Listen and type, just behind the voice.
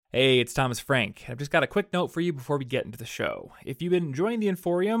Hey, it's Thomas Frank. I've just got a quick note for you before we get into the show. If you've been enjoying the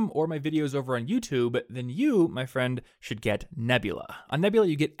Inforium or my videos over on YouTube, then you, my friend, should get Nebula. On Nebula,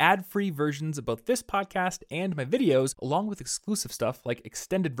 you get ad-free versions of both this podcast and my videos, along with exclusive stuff like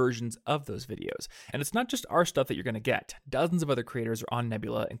extended versions of those videos. And it's not just our stuff that you're going to get. Dozens of other creators are on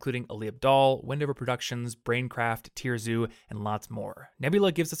Nebula, including Ali Abdaal, Wendover Productions, Braincraft, Tierzoo, and lots more.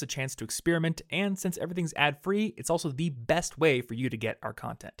 Nebula gives us a chance to experiment, and since everything's ad-free, it's also the best way for you to get our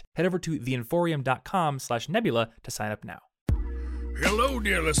content. Head over to theinforium.com/nebula to sign up now. Hello,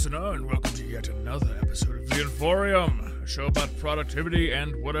 dear listener, and welcome to yet another episode of The Inforium, a show about productivity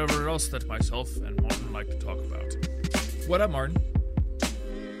and whatever else that myself and Martin like to talk about. What up, Martin?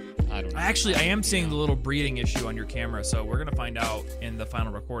 I don't know. Actually, I am seeing the little breathing issue on your camera, so we're going to find out in the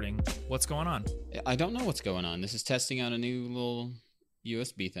final recording what's going on. I don't know what's going on. This is testing out a new little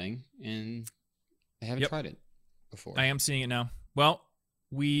USB thing, and I haven't tried it before. I am seeing it now. Well,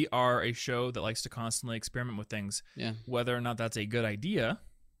 we are a show that likes to constantly experiment with things. Yeah. Whether or not that's a good idea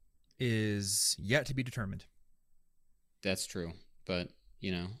is yet to be determined. That's true, but,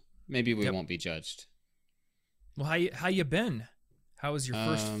 maybe we won't be judged. Well, how you been? How was your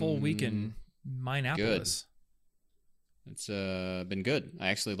first full week in Minneapolis? Good. It's been good. I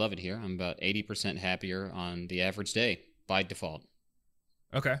actually love it here. I'm about 80% happier on the average day by default.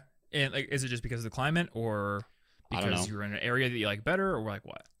 Okay. And is it just because of the climate, or because you're in an area that you like better, or like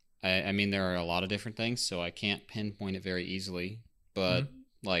what? I mean, there are a lot of different things, so I can't pinpoint it very easily. But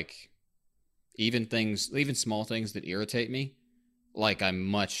even small things that irritate me, like I'm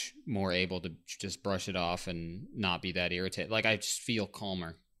much more able to just brush it off and not be that irritated. Like I just feel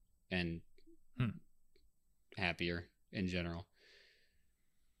calmer and happier in general.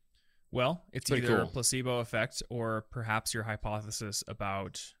 Well, it's pretty either cool. a placebo effect or perhaps your hypothesis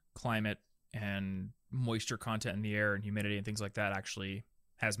about climate and moisture content in the air and humidity and things like that actually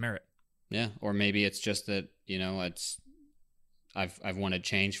has merit. Yeah, or maybe it's just that, I've wanted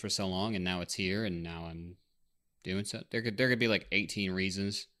change for so long and now it's here and now I'm doing so. There could be like 18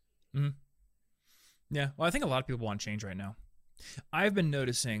 reasons. Mm-hmm. Yeah, well, I think a lot of people want change right now. I've been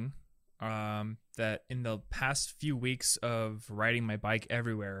noticing that in the past few weeks of riding my bike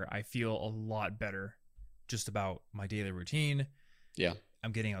everywhere, I feel a lot better just about my daily routine. Yeah.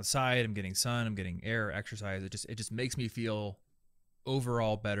 I'm getting outside, I'm getting sun, I'm getting air, exercise. It just makes me feel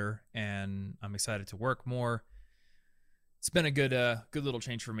overall better, and I'm excited to work more. It's been a good little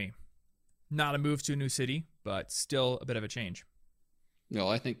change for me. Not a move to a new city, but still a bit of a change. No,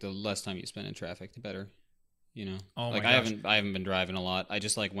 I think the less time you spend in traffic, the better. Oh like my I gosh. haven't been driving a lot. I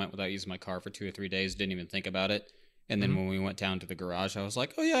just went without using my car for 2 or 3 days, didn't even think about it. And then when we went down to the garage, I was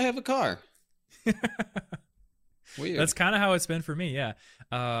like, "Oh yeah, I have a car." Weird. That's kind of how it's been for me, yeah.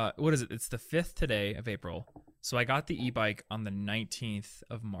 What is it? It's the 5th today of April. So I got the e-bike on the 19th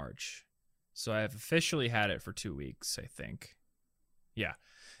of March. So I have officially had it for 2 weeks, I think. Yeah.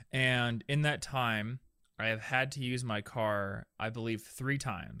 And in that time, I have had to use my car, I believe, 3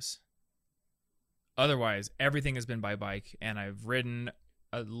 times. Otherwise, everything has been by bike, and I've ridden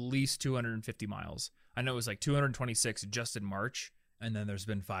at least 250 miles. I know it was like 226 just in March, and then there's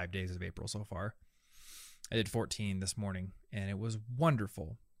been 5 days of April so far. I did 14 this morning, and it was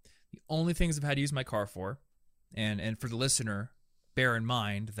wonderful. The only things I've had to use my car for, and for the listener, bear in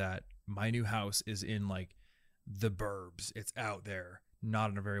mind that my new house is in like the burbs. It's out there,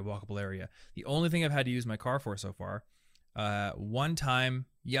 not in a very walkable area. The only thing I've had to use my car for so far, one time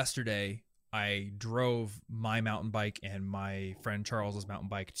yesterday, I drove my mountain bike and my friend Charles's mountain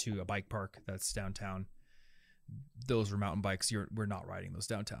bike to a bike park that's downtown. Those were mountain bikes. We're not riding those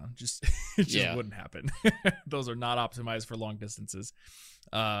downtown. It just wouldn't happen. Those are not optimized for long distances.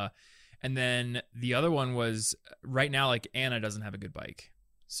 And then the other one was right now, like Anna doesn't have a good bike.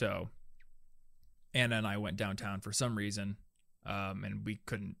 So Anna and I went downtown for some reason, and we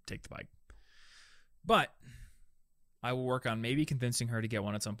couldn't take the bike. But I will work on maybe convincing her to get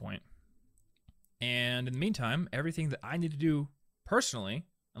one at some point. And in the meantime, everything that I need to do personally,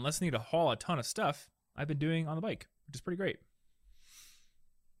 unless I need to haul a ton of stuff, I've been doing on the bike, which is pretty great.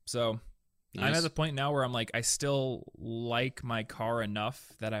 So Nice. I'm at the point now where I'm like, I still like my car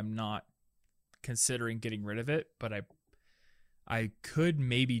enough that I'm not considering getting rid of it, but I could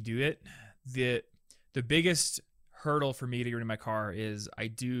maybe do it. The biggest hurdle for me to get rid of my car is I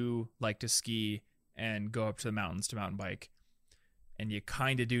do like to ski and go up to the mountains to mountain bike, and you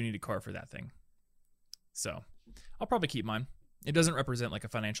kind of do need a car for that thing. So I'll probably keep mine. It doesn't represent like a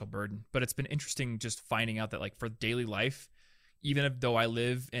financial burden, but it's been interesting just finding out that like for daily life, even though I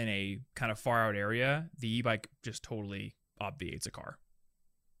live in a kind of far out area, the e-bike just totally obviates a car.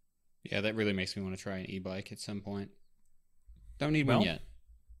 Yeah, that really makes me want to try an e-bike at some point. Don't need one yet.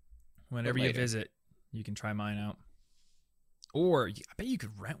 Whenever you later. visit, you can try mine out. Or I bet you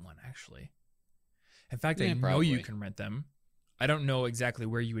could rent one, actually. In fact, I Yeah, know probably. you can rent them. I don't know exactly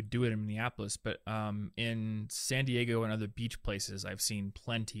where you would do it in Minneapolis, but in San Diego and other beach places, I've seen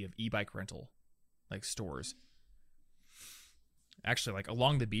plenty of e-bike rental, like stores. Actually, like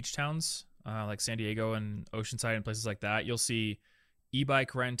along the beach towns, like San Diego and Oceanside and places like that, you'll see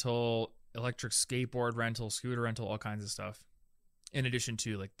e-bike rental, electric skateboard rental, scooter rental, all kinds of stuff. In addition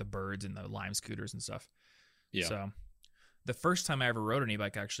to like the Birds and the Lime scooters and stuff. Yeah. So the first time I ever rode an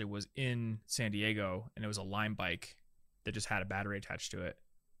e-bike actually was in San Diego, and it was a Lime bike that just had a battery attached to it.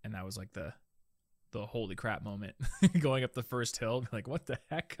 And that was like the holy crap moment. Going up the first hill, like, what the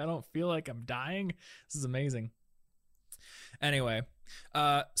heck? I don't feel like I'm dying. This is amazing. Anyway,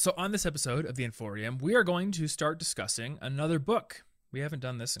 so on this episode of the Inforium, we are going to start discussing another book. We haven't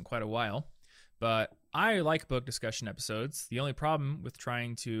done this in quite a while, but I like book discussion episodes. The only problem with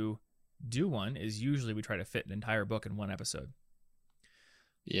trying to do one is usually we try to fit an entire book in one episode.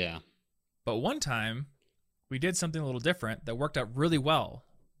 Yeah. But one time, we did something a little different that worked out really well.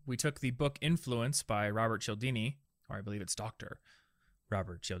 We took the book Influence by Robert Cialdini, or I believe it's Dr.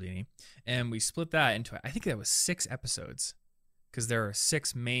 Robert Cialdini, and we split that into, I think that was 6 episodes, because there are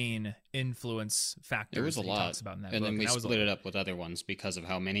 6 main influence factors There was a that he lot. talks about in that And book. then we that was split it up with other ones because of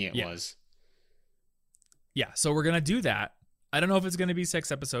how many it Yeah. was. Yeah, so we're going to do that. I don't know if it's going to be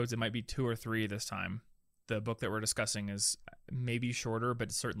 6 episodes. It might be 2 or 3 this time. The book that we're discussing is maybe shorter,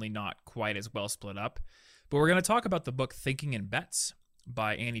 but certainly not quite as well split up. But we're going to talk about the book Thinking in Bets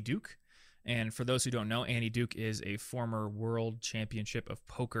by Annie Duke. And for those who don't know, Annie Duke is a former World Championship of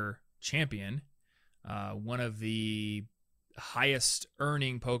Poker champion, one of the highest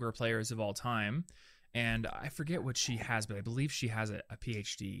earning poker players of all time. And I forget what she has, but I believe she has a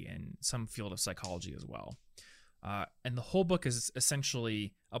PhD in some field of psychology as well. And the whole book is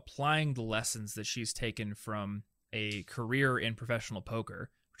essentially applying the lessons that she's taken from a career in professional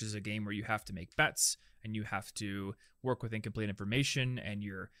poker, which is a game where you have to make bets and you have to work with incomplete information and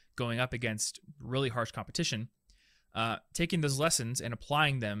you're going up against really harsh competition. Taking those lessons and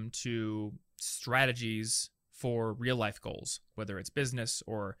applying them to strategies for real life goals, whether it's business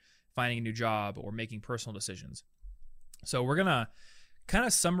or finding a new job or making personal decisions. So we're going to kind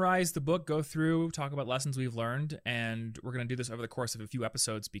of summarize the book, go through, talk about lessons we've learned, and we're going to do this over the course of a few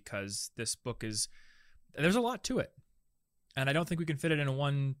episodes because this book there's a lot to it. And I don't think we can fit it in a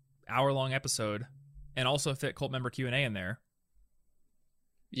 1 hour long episode and also fit cult member Q&A in there.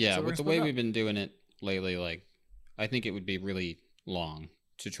 Yeah, So we're with the gonna way split it we've been doing it lately, like, I think it would be really long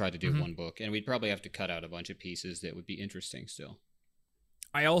to try to do Mhm. one book, and we'd probably have to cut out a bunch of pieces that would be interesting still.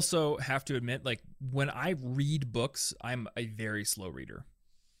 I also have to admit, like, when I read books, I'm a very slow reader.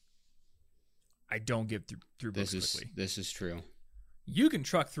 I don't get through books quickly. This is true. You can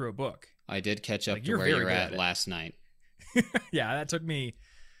truck through a book. I did catch up Like, to you're where very you're good at at it. last night. Yeah,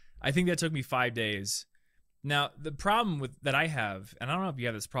 I think that took me 5 days. Now, the problem that I have, and I don't know if you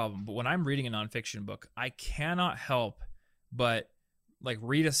have this problem, but when I'm reading a nonfiction book, I cannot help but like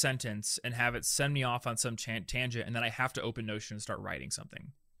read a sentence and have it send me off on some tangent, and then I have to open Notion and start writing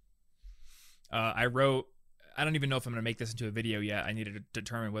something. I don't even know if I'm going to make this into a video yet. I need to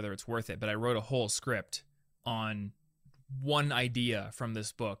determine whether it's worth it, but I wrote a whole script on one idea from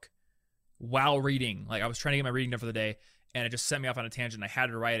this book while reading. Like, I was trying to get my reading done for the day, and it just sent me off on a tangent. I had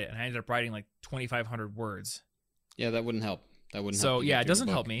to write it, and I ended up writing like 2,500 words. Yeah, that wouldn't help. So you yeah, get it through doesn't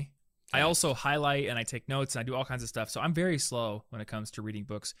the help book. me. I also highlight and I take notes and I do all kinds of stuff. So I'm very slow when it comes to reading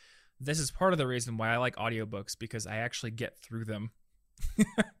books. This is part of the reason why I like audiobooks, because I actually get through them.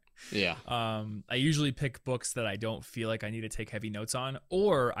 Yeah. I usually pick books that I don't feel like I need to take heavy notes on,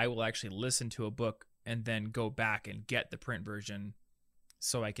 or I will actually listen to a book and then go back and get the print version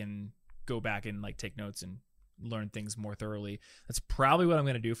so I can go back and like take notes and learn things more thoroughly. That's probably what I'm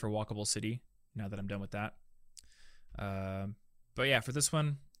going to do for Walkable City now that I'm done with that. But yeah, for this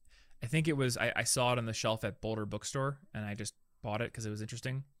one, I think it was, I saw it on the shelf at Boulder Bookstore and I just bought it because it was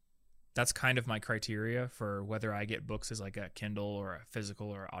interesting. That's kind of my criteria for whether I get books as like a Kindle or a physical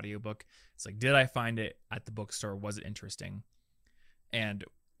or audiobook. It's like, did I find it at the bookstore? Was it interesting? And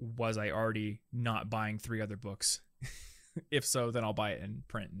was I already not buying 3 other books? If so, then I'll buy it in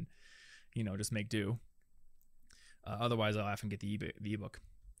print and, just make do. Otherwise, I'll have to get the ebook.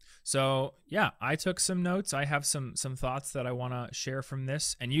 So yeah, I took some notes. I have some thoughts that I want to share from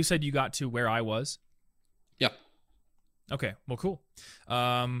this. And you said you got to where I was. Yeah. Okay, well, cool.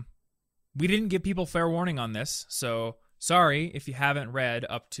 We didn't give people fair warning on this, so sorry if you haven't read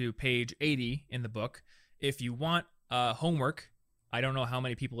up to page 80 in the book. If you want homework, I don't know how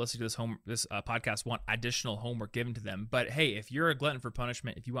many people listening to this podcast want additional homework given to them. But hey, if you're a glutton for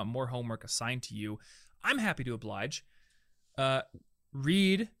punishment, if you want more homework assigned to you, I'm happy to oblige.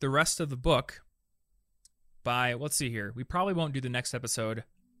 Read the rest of the book by, let's see here. We probably won't do the next episode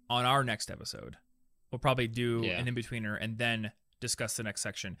on our next episode. We'll probably do an in-betweener and then discuss the next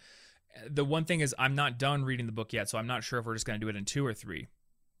section. The one thing is I'm not done reading the book yet, so I'm not sure if we're just going to do it in 2 or 3.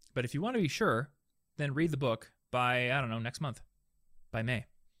 But if you want to be sure, then read the book by, I don't know, next month. By May.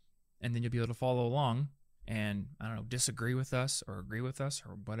 And then you'll be able to follow along and, I don't know, disagree with us or agree with us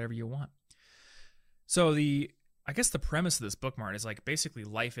or whatever you want. So I guess the premise of this book, Martin, is like basically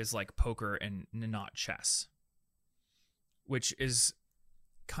life is like poker and not chess, which is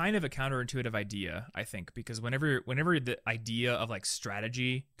kind of a counterintuitive idea, I think, because whenever the idea of like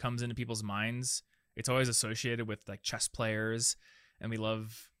strategy comes into people's minds, it's always associated with like chess players, and we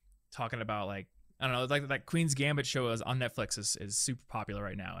love talking about like, I don't know, like that Queen's Gambit show is on Netflix is super popular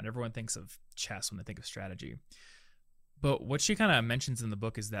right now, and everyone thinks of chess when they think of strategy. But what she kind of mentions in the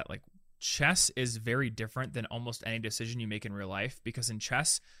book is that like chess is very different than almost any decision you make in real life, because in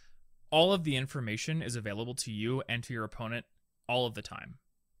chess, all of the information is available to you and to your opponent all of the time.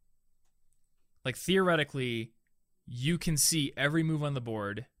 Like theoretically, you can see every move on the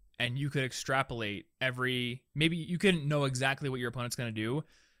board and you could extrapolate maybe you couldn't know exactly what your opponent's going to do,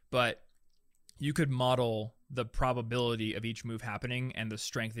 but you could model the probability of each move happening and the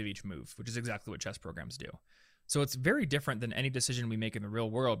strength of each move, which is exactly what chess programs do. So it's very different than any decision we make in the real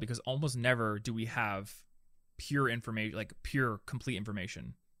world, because almost never do we have pure information, like pure, complete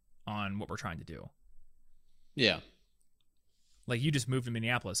information on what we're trying to do. Yeah. Like you just moved to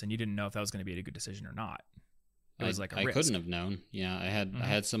Minneapolis and you didn't know if that was going to be a good decision or not. It was like a risk. I couldn't have known. Yeah, I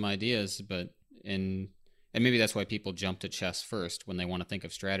had some ideas, but and maybe that's why people jump to chess first when they want to think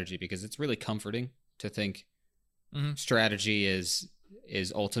of strategy, because it's really comforting to think strategy is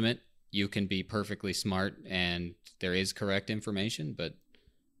ultimate. You can be perfectly smart and there is correct information, but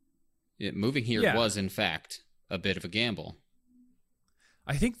moving here was in fact a bit of a gamble.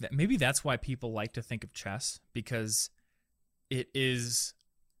 I think that maybe that's why people like to think of chess, because it is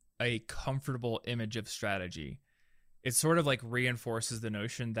a comfortable image of strategy. It sort of like reinforces the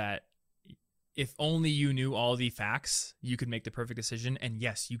notion that if only you knew all the facts, you could make the perfect decision. And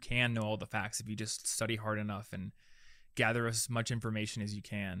yes, you can know all the facts if you just study hard enough and gather as much information as you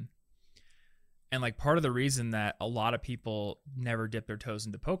can. And like part of the reason that a lot of people never dip their toes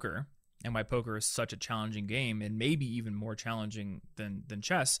into poker, and why poker is such a challenging game and maybe even more challenging than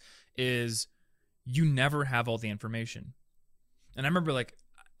chess, is you never have all the information. And I remember like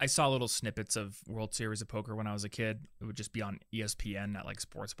I saw little snippets of World Series of Poker when I was a kid. It would just be on ESPN at like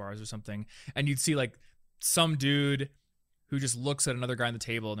sports bars or something. And you'd see like some dude who just looks at another guy on the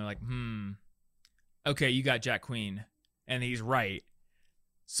table and they're like, okay, you got Jack Queen. And he's right.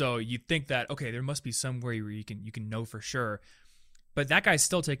 So you think that, okay, there must be somewhere where you can know for sure. But that guy's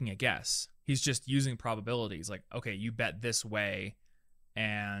still taking a guess. He's just using probabilities. Like, okay, you bet this way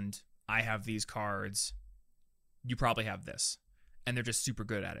and I have these cards. You probably have this. And they're just super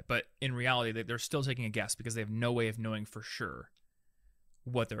good at it. But in reality, they're still taking a guess because they have no way of knowing for sure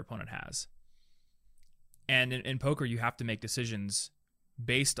what their opponent has. And in poker, you have to make decisions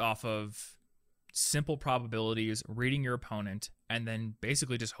based off of simple probabilities, reading your opponent, and then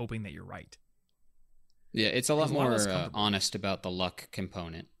basically just hoping that you're right. Yeah, it's a lot more honest about the luck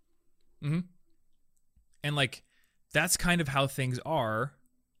component. Mm-hmm. And like, that's kind of how things are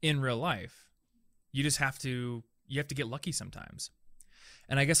in real life. You just have to get lucky sometimes.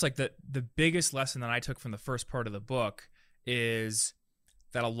 And I guess like the biggest lesson that I took from the first part of the book is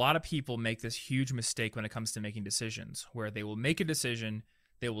that a lot of people make this huge mistake when it comes to making decisions, where they will make a decision,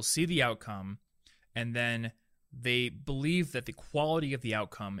 they will see the outcome, and then they believe that the quality of the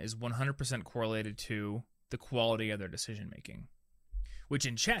outcome is 100% correlated to the quality of their decision making, which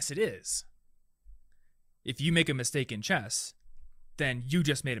in chess it is. If you make a mistake in chess, then you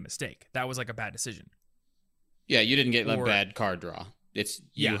just made a mistake. That was like a bad decision. Yeah, you didn't get a bad card draw.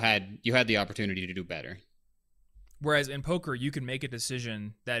 You had the opportunity to do better. Whereas in poker, you can make a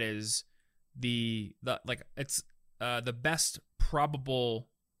decision that is the best probable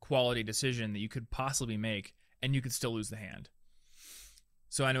quality decision that you could possibly make, and you could still lose the hand.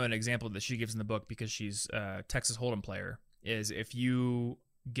 So I know an example that she gives in the book, because she's a Texas Hold'em player, is if you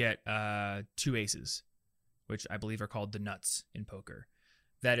get 2 aces, which I believe are called the nuts in poker,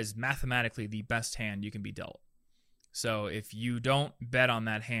 that is mathematically the best hand you can be dealt. So if you don't bet on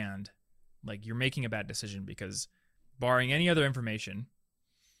that hand, like, you're making a bad decision, because barring any other information,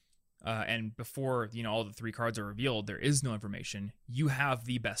 and before all the 3 cards are revealed, there is no information. You have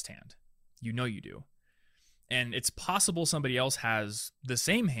the best hand. You know you do. And it's possible somebody else has the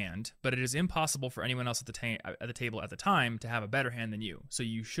same hand, but it is impossible for anyone else at the table at the time to have a better hand than you. So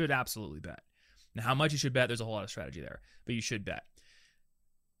you should absolutely bet. Now, how much you should bet, there's a whole lot of strategy there, but you should bet.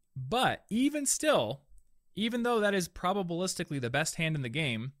 But even still, even though that is probabilistically the best hand in the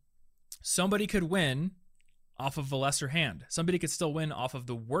game, somebody could win off of a lesser hand. Somebody could still win off of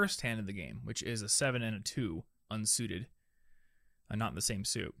the worst hand in the game, which is a 7 and a 2 unsuited, not in the same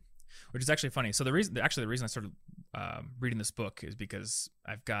suit. Which is actually funny. So the reason I started reading this book is because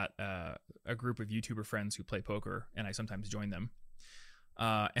I've got a group of YouTuber friends who play poker, and I sometimes join them.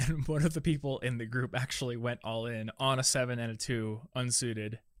 And one of the people in the group actually went all in on a 7 and a 2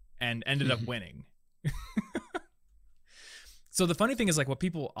 unsuited and ended up winning. So the funny thing is, like, what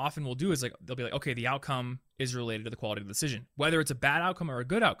people often will do is, like, they'll be like, okay, the outcome is related to the quality of the decision, whether it's a bad outcome or a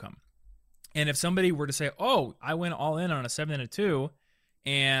good outcome. And if somebody were to say, oh, I went all in on a 7 and a 2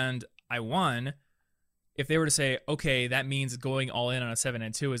 and I won, if they were to say, okay, that means going all in on a 7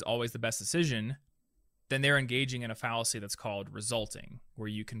 and 2 is always the best decision, then they're engaging in a fallacy that's called resulting, where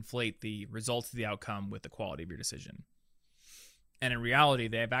you conflate the results of the outcome with the quality of your decision. And in reality,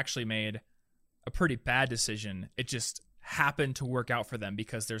 they have actually made a pretty bad decision. It just happened to work out for them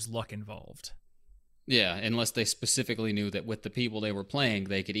because there's luck involved. Yeah, unless they specifically knew that with the people they were playing,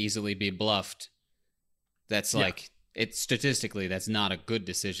 they could easily be bluffed. That's like... It's statistically, that's not a good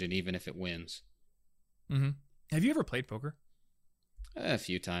decision, even if it wins. Mm-hmm. Have you ever played poker? A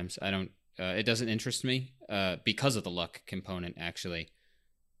few times. I don't. It doesn't interest me because of the luck component, actually.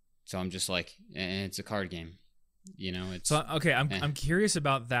 So I'm just like, it's a card game, you know. It's so okay. I'm curious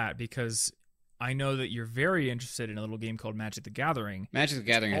about that because I know that you're very interested in a little game called Magic the Gathering. Magic the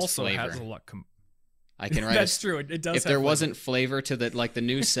Gathering also is flavor. has a luck. I can write. That's true. It does. If there wasn't flavor to the, like, the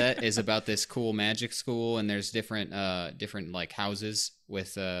new set is about this cool magic school, and there's different like houses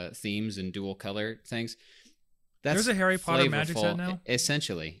with themes and dual color things. There's a Harry Potter magic set now.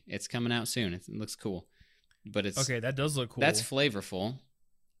 Essentially, it's coming out soon. It looks cool, but it's okay. That does look cool. That's flavorful,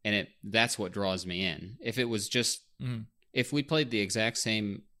 and that's what draws me in. If it was just if we played the exact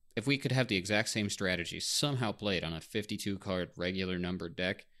same, if we could have the exact same strategy somehow played on a 52 card regular numbered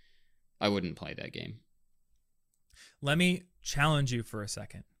deck, I wouldn't play that game. Let me challenge you for a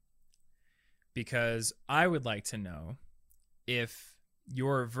second, because I would like to know if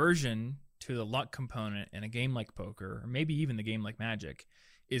your aversion to the luck component in a game like poker, or maybe even the game like Magic,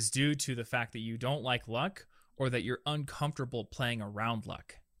 is due to the fact that you don't like luck or that you're uncomfortable playing around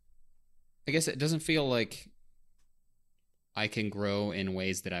luck. I guess it doesn't feel like I can grow in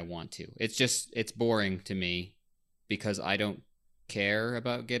ways that I want to. It's boring to me because I don't care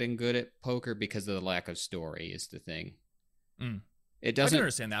about getting good at poker because of the lack of story is the thing. It doesn't. I can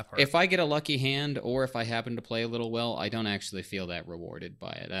understand that part. If I get a lucky hand or if I happen to play a little well, I don't actually feel that rewarded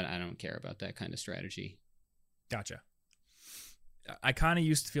by it. I don't care about that kind of strategy. Gotcha. I kind of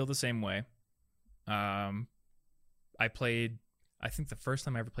used to feel the same way. I think the first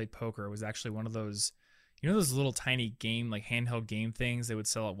time I ever played poker was actually one of those, you know, those little tiny game, like handheld game things they would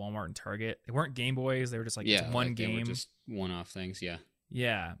sell at Walmart and Target. They weren't Game Boys. They were just like one game. They were just one-off things, yeah.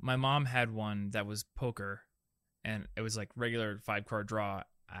 Yeah. My mom had one that was poker, and it was like regular 5-card draw.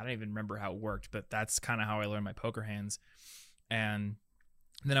 I don't even remember how it worked, but that's kind of how I learned my poker hands. And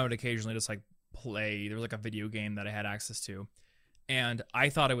then I would occasionally just like play. There was like a video game that I had access to, and I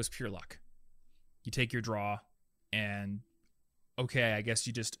thought it was pure luck. You take your draw, and okay, I guess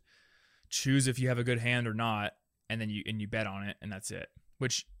you just choose if you have a good hand or not, and then you bet on it, and that's it.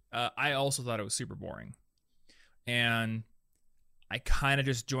 Which I also thought it was super boring. And I kind of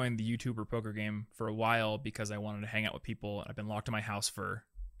just joined the YouTuber poker game for a while because I wanted to hang out with people. I've been locked in my house for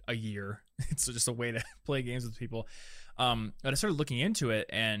a year. It's just a way to play games with people. But I started looking into it,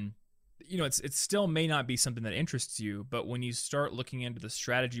 and you know, it still may not be something that interests you, but when you start looking into the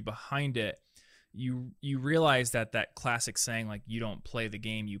strategy behind it, you realize that classic saying, like, you don't play the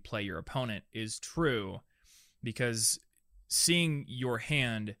game, you play your opponent, is true. Because seeing your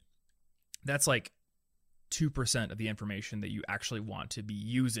hand, that's like 2% of the information that you actually want to be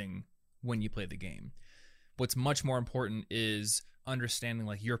using when you play the game. What's much more important is understanding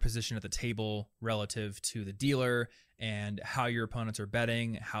like your position at the table relative to the dealer and how your opponents are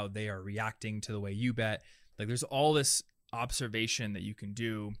betting, how they are reacting to the way you bet. Like, there's all this observation that you can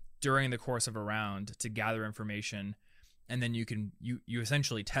do during the course of a round to gather information, and then you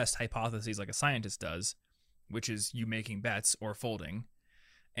essentially test hypotheses like a scientist does, which is you making bets or folding.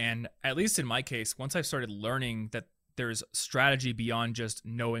 And at least in my case, once I've started learning that there's strategy beyond just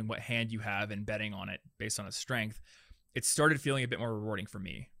knowing what hand you have and betting on it based on its strength, it started feeling a bit more rewarding for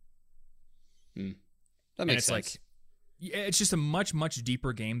me. That makes sense. Like, it's just a much, much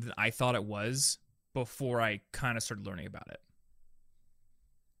deeper game than I thought it was before I kind of started learning about it.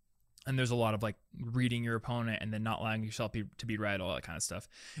 And there's a lot of like reading your opponent and then not allowing yourself to be right, all that kind of stuff.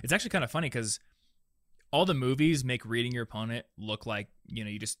 It's actually kind of funny because all the movies make reading your opponent look like,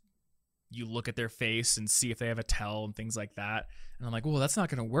 you look at their face and see if they have a tell and things like that. And I'm like, well, that's not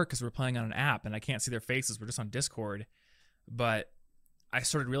going to work because we're playing on an app and I can't see their faces. We're just on Discord. But I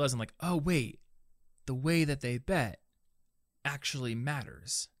started realizing like, oh, wait, the way that they bet actually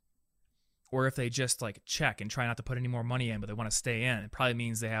matters. Or if they just like check and try not to put any more money in, but they want to stay in, it probably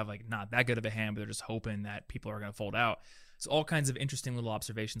means they have like not that good of a hand, but they're just hoping that people are going to fold out. So all kinds of interesting little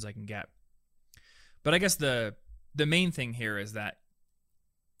observations I can get. But I guess the main thing here is that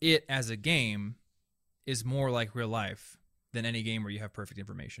it as a game is more like real life than any game where you have perfect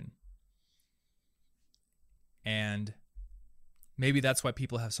information. And maybe that's why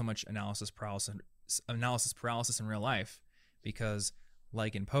people have so much analysis paralysis in real life, because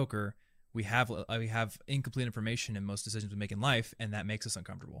like in poker, we have incomplete information in most decisions we make in life, and that makes us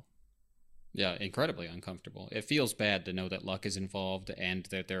uncomfortable. Yeah, incredibly uncomfortable. It feels bad to know that luck is involved and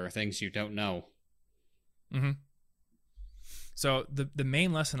that there are things you don't know. Mm-hmm. So the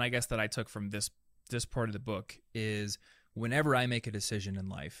main lesson I guess that I took from this part of the book is whenever I make a decision in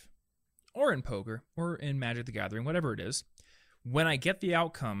life, or in poker, or in Magic the Gathering, whatever it is, when I get the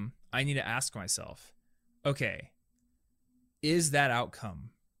outcome, I need to ask myself, okay, is that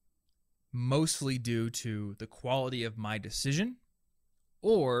outcome mostly due to the quality of my decision,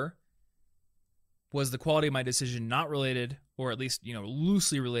 or was the quality of my decision not related, or at least,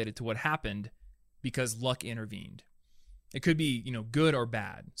 loosely related to what happened because luck intervened? It could be, good or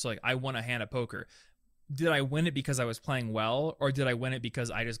bad. So like I won a hand at poker. Did I win it because I was playing well, or did I win it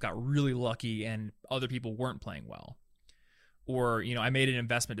because I just got really lucky and other people weren't playing well? Or, I made an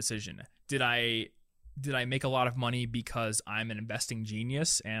investment decision. Did I make a lot of money because I'm an investing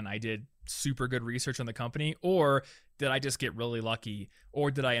genius and I did super good research on the company? Or did I just get really lucky?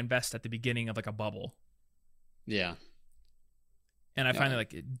 Or did I invest at the beginning of like a bubble? Yeah. And I find that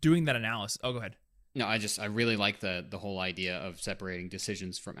like doing that analysis. Oh, go ahead. No, I really like the whole idea of separating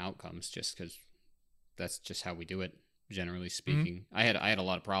decisions from outcomes, just because that's just how we do it, generally speaking. Mm-hmm. I had a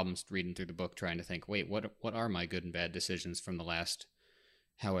lot of problems reading through the book trying to think, wait, what are my good and bad decisions from the last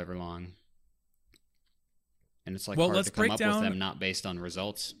however long? And it's like hard to come up with them not based on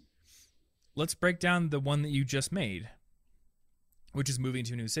results. Let's break down the one that you just made, which is moving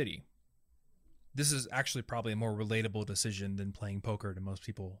to a new city. This is actually probably a more relatable decision than playing poker to most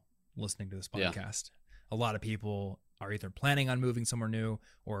people listening to this podcast. Yeah. A lot of people are either planning on moving somewhere new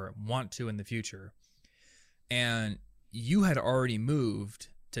or want to in the future. And you had already moved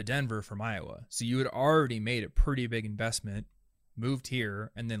to Denver from Iowa. So you had already made a pretty big investment, moved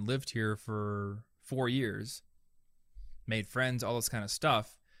here, and then lived here for 4 years, made friends, all this kind of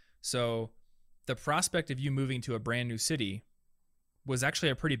stuff. So the prospect of you moving to a brand new city was actually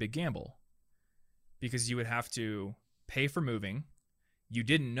a pretty big gamble, because you would have to pay for moving. You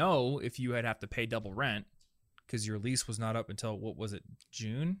didn't know if you had have to pay double rent because your lease was not up until, what was it,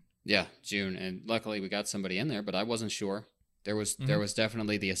 June? Yeah, June. And luckily we got somebody in there, but I wasn't sure. There was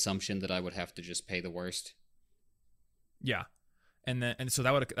definitely the assumption that I would have to just pay the worst. Yeah. And so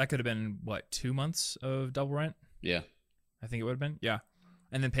that could have been what, 2 months of double rent? Yeah. I think it would have been. Yeah.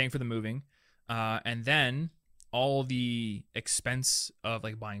 And then paying for the moving. And then all the expense of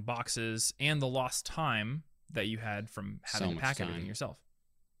like buying boxes and the lost time that you had from having to pack everything yourself.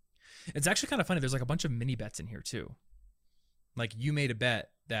 It's actually kind of funny. There's like a bunch of mini bets in here too. Like you made a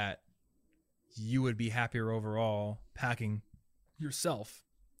bet that you would be happier overall packing yourself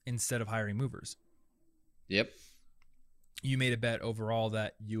instead of hiring movers. Yep. You made a bet overall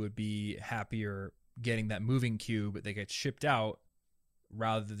that you would be happier getting that moving cube that gets shipped out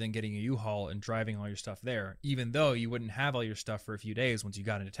rather than getting a U-Haul and driving all your stuff there, even though you wouldn't have all your stuff for a few days once you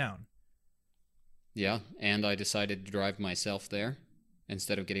got into town. Yeah, and I decided to drive myself there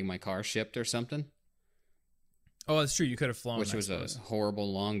instead of getting my car shipped or something. Oh, that's true. You could have flown. Which was a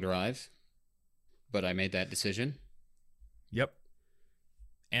horrible long drive, but I made that decision. Yep.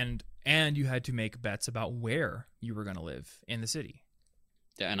 And you had to make bets about where you were going to live in the city.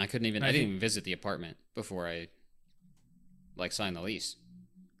 Yeah, and I didn't even visit the apartment before I signed the lease.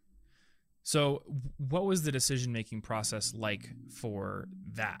 So what was the decision-making process like for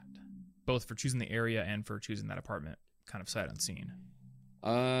that? Both for choosing the area and for choosing that apartment, kind of sight unseen.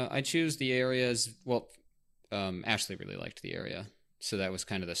 I choose the areas. Well, Ashley really liked the area, so that was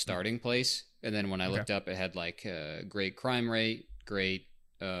kind of the starting place. And then when I looked up, it had like great crime rate, great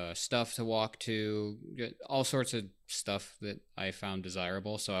stuff to walk to, all sorts of stuff that I found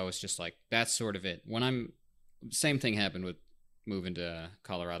desirable. So I was just like, that's sort of it. Same thing happened with moving to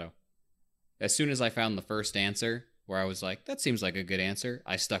Colorado. as soon as I found the first answer where I was like, that seems like a good answer,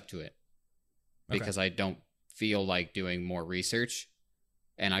 I stuck to it. Because I don't feel like doing more research.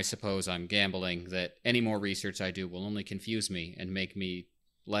 And I suppose I'm gambling that any more research I do will only confuse me and make me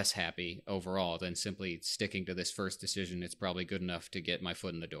less happy overall than simply sticking to this first decision. It's probably good enough to get my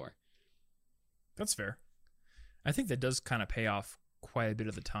foot in the door. That's fair. I think that does kind of pay off quite a bit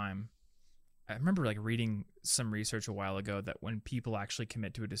of the time. I remember like reading some research a while ago that when people actually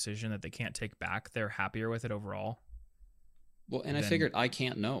commit to a decision that they can't take back, they're happier with it overall. Well, and I figured I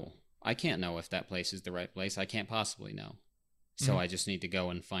can't know. I can't know if that place is the right place. I can't possibly know. So I just need to go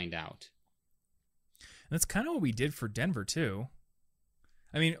and find out. And that's kind of what we did for Denver too.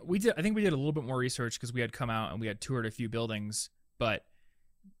 I mean, I think we did a little bit more research because we had come out and we had toured a few buildings, but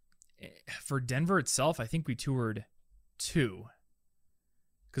for Denver itself, I think we toured 2.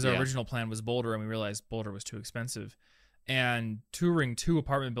 Because our original plan was Boulder, and we realized Boulder was too expensive. And touring 2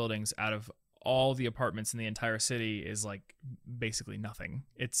 apartment buildings out of all the apartments in the entire city is like basically nothing.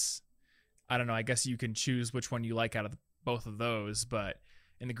 It's, I don't know, I guess you can choose which one you like out of both of those, but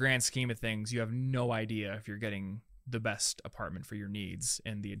in the grand scheme of things, you have no idea if you're getting the best apartment for your needs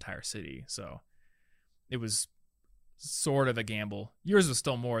in the entire city. So it was sort of a gamble. Yours was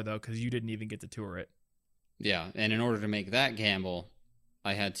still more, though, because you didn't even get to tour it. Yeah, and in order to make that gamble,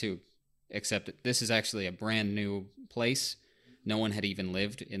 I had to accept it. This is actually a brand new place. No one had even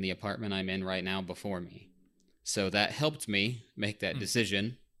lived in the apartment I'm in right now before me. So that helped me make that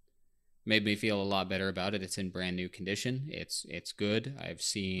decision. Made me feel a lot better about it. It's in brand new condition. It's good. I've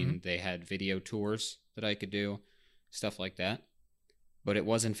seen they had video tours that I could do, stuff like that. But it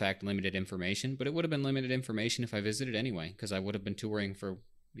was in fact limited information. But it would have been limited information if I visited anyway, because I would have been touring for,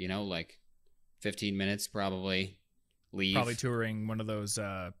 like 15 minutes probably. Leave. Probably touring one of those,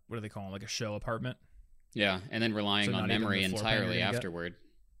 what do they call them, like a show apartment? Yeah, and then relying on memory entirely afterward.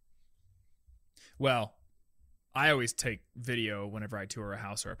 Well, I always take video whenever I tour a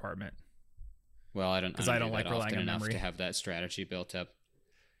house or apartment. Well, I don't like relying on enough memory to have that strategy built up.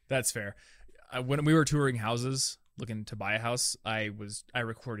 That's fair. When we were touring houses, looking to buy a house, I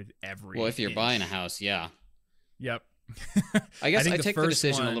recorded every. Well, if you're buying a house, yeah. Yep. I guess I take the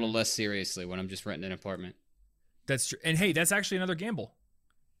decision a little less seriously when I'm just renting an apartment. That's true. And hey, that's actually another gamble.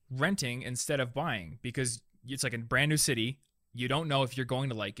 Renting instead of buying, because it's like a brand new city. You don't know if you're going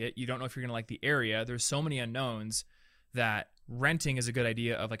to like it. You don't know if you're going to like the area. There's so many unknowns that renting is a good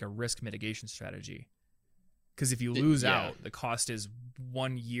idea of like a risk mitigation strategy. Because if you lose out, the cost is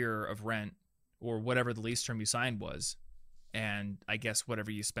 1 year of rent or whatever the lease term you signed was. And I guess whatever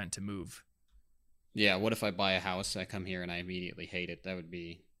you spent to move. Yeah. What if I buy a house, I come here and I immediately hate it? That would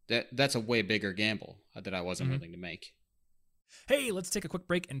be... That's a way bigger gamble that I wasn't willing to make. Hey, let's take a quick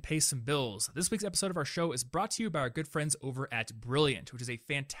break and pay some bills. This week's episode of our show is brought to you by our good friends over at Brilliant, which is a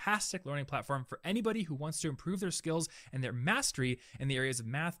fantastic learning platform for anybody who wants to improve their skills and their mastery in the areas of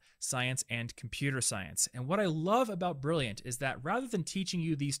math, science, and computer science. And what I love about Brilliant is that rather than teaching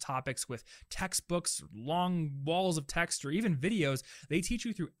you these topics with textbooks, long walls of text, or even videos, they teach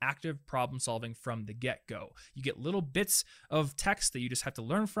you through active problem solving from the get-go. You get little bits of text that you just have to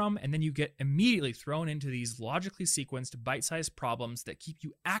learn from, and then you get immediately thrown into these logically sequenced bite-sized problems that keep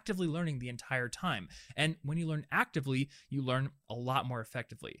you actively learning the entire time. And when you learn actively, you learn a lot more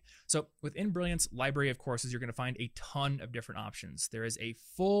effectively. So within Brilliant's library of courses, you're going to find a ton of different options. There is a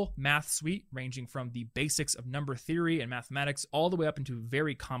full math suite ranging from the basics of number theory and mathematics all the way up into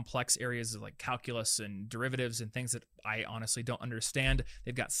very complex areas like calculus and derivatives and things that I honestly don't understand.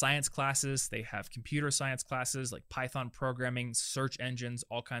 They've got science classes. They have computer science classes like Python programming, search engines,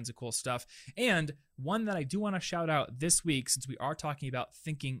 all kinds of cool stuff. And one that I do want to shout out this week, since we are talking about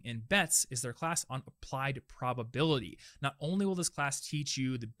thinking in bets, is their class on applied probability. Not only will this class teach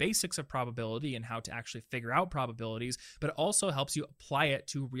you the basics of probability and how to actually figure out probabilities, but it also helps you apply it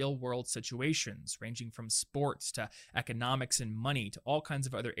to real-world situations, ranging from sports to economics and money to all kinds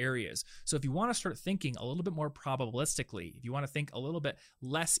of other areas. So if you want to start thinking a little bit more probabilistically, if you want to think a little bit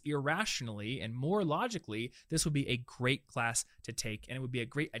less irrationally and more logically, this would be a great class to take, and it would be a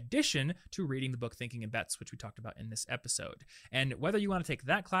great addition to reading the book Thinking in Bets, which we talked about in this episode. And whether you want to take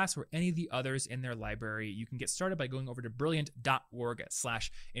that class or any of the others in their library, you can get started by going over to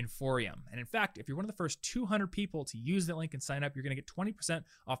brilliant.org/Inforium. And in fact, if you're one of the first 200 people to use that link and sign up, you're going to get 20%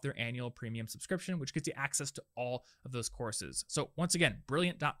 off their annual premium subscription, which gets you access to all of those courses. So once again,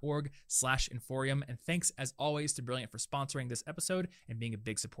 brilliant.org/Inforium. And thanks as always to Brilliant for sponsoring this episode and being a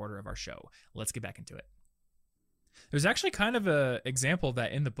big supporter of our show. Let's get back into it. There's actually kind of an example of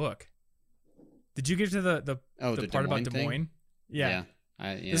that in the book. Did you get to the part about Des Moines? Yeah.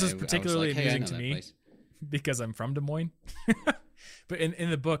 This is particularly amusing to me because I'm from Des Moines. But in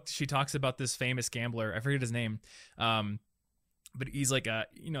the book, she talks about this famous gambler. I forget his name. But he's like a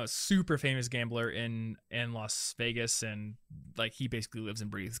super famous gambler in Las Vegas, and like he basically lives and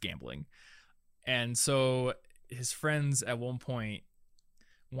breathes gambling. And so his friends at one point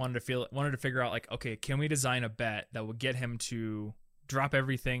wanted to figure out, like, okay, can we design a bet that would get him to drop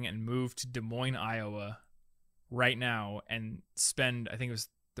everything and move to Des Moines, Iowa right now and spend, I think it was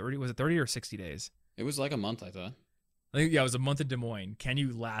 30 or 60 days? It was like a month, I thought. Yeah, it was a month in Des Moines. Can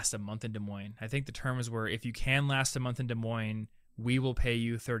you last a month in Des Moines? I think the terms were, if you can last a month in Des Moines, we will pay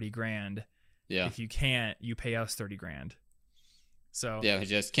you $30,000. Yeah. If you can't, you pay us $30,000. So yeah,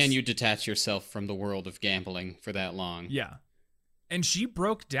 just can you detach yourself from the world of gambling for that long? Yeah. And she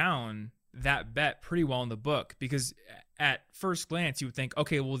broke down that bet pretty well in the book, because at first glance you would think,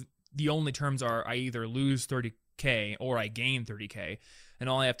 okay, well, the only terms are I either lose $30K or I gain $30K, and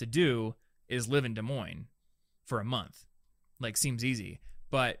all I have to do is live in Des Moines for a month. Like, seems easy.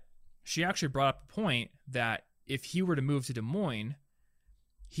 But she actually brought up the point that if he were to move to Des Moines,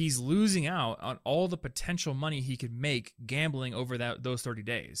 he's losing out on all the potential money he could make gambling over those 30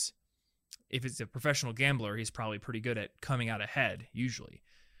 days. If it's a professional gambler, he's probably pretty good at coming out ahead, usually.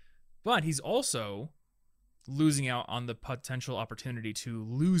 But he's also losing out on the potential opportunity to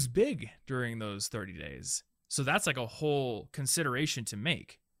lose big during those 30 days. So that's like a whole consideration to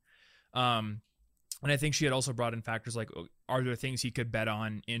make. And I think she had also brought in factors like, are there things he could bet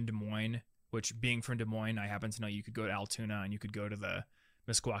on in Des Moines? Which, being from Des Moines, I happen to know you could go to Altoona and you could go to the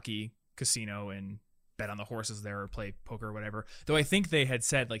Meskwaki Casino and bet on the horses there or play poker or whatever. Though I think they had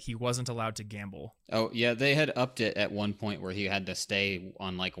said like he wasn't allowed to gamble. Oh, yeah, they had upped it at one point where he had to stay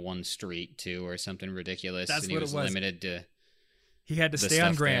on like one street too or something ridiculous. That's and what he was limited to. He had to stay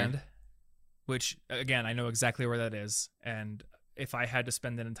on Grand, which, again, I know exactly where that is. And if I had to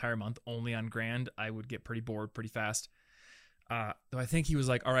spend an entire month only on Grand, I would get pretty bored pretty fast. Though I think he was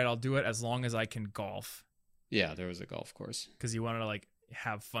like, all right, I'll do it as long as I can golf. Yeah, there was a golf course. Because he wanted to like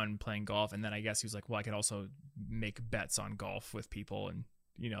have fun playing golf. And then I guess he was like, well, I could also make bets on golf with people, and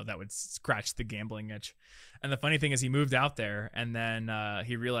that would scratch the gambling itch. And the funny thing is, he moved out there, and then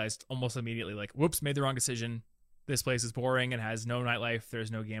he realized almost immediately, like, whoops, made the wrong decision. This place is boring and has no nightlife. There's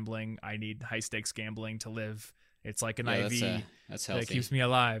no gambling. I need high stakes gambling to live. It's like an IV that's healthy. that keeps me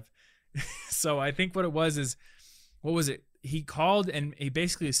alive. So I think what it was is, what was it? He called and he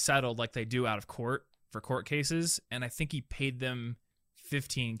basically settled like they do out of court for court cases. And I think he paid them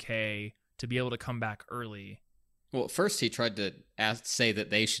 $15K to be able to come back early. Well, first he tried to say that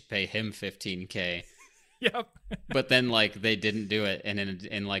they should pay him $15K. Yep. But then like they didn't do it, and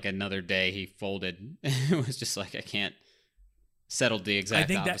in like another day he folded. It was just like, I can't. Settled the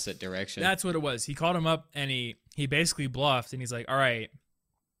exact opposite direction. That's what it was. He called him up and he basically bluffed, and he's like, all right,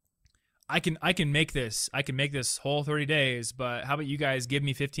 I can make this whole 30 days, but how about you guys give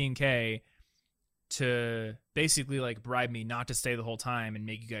me $15K to basically like bribe me not to stay the whole time and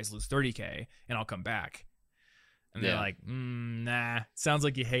make you guys lose $30K, and I'll come back. And they're like, nah, sounds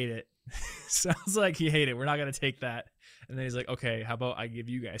like you hate it. Sounds like you hate it. We're not going to take that. And then he's like, okay, how about I give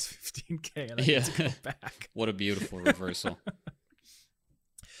you guys $15K and I get to go back? What a beautiful reversal.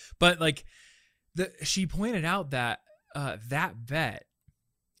 But like she pointed out that that bet,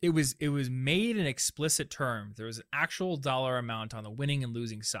 it was made in explicit terms. There was an actual dollar amount on the winning and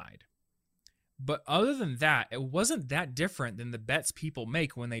losing side. But other than that, it wasn't that different than the bets people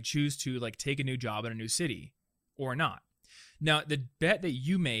make when they choose to like take a new job in a new city or not. Now, the bet that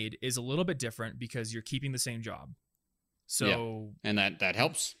you made is a little bit different because you're keeping the same job. So yeah. And that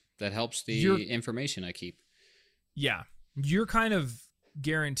helps. That helps the information I keep. Yeah. You're kind of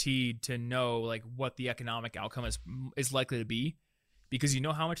guaranteed to know like what the economic outcome is likely to be, because you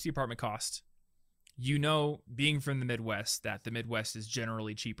know how much the apartment costs. You know, being from the Midwest, that the Midwest is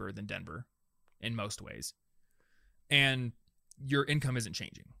generally cheaper than Denver in most ways. And your income isn't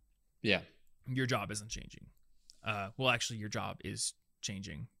changing. Yeah. Your job isn't changing. Well, actually, your job is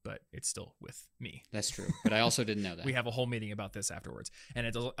changing, but it's still with me. That's true. But I also didn't know that. We have a whole meeting about this afterwards. And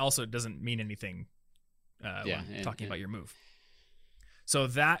it also doesn't mean anything talking about your move. So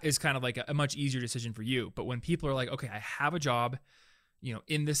that is kind of like a much easier decision for you. But when people are like, okay, I have a job,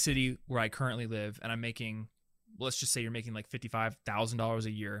 in this city where I currently live, and I'm making, let's just say you're making like $55,000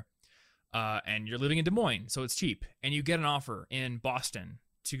 a year, and you're living in Des Moines, so it's cheap, and you get an offer in Boston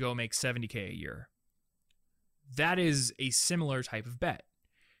to go make $70K a year. That is a similar type of bet,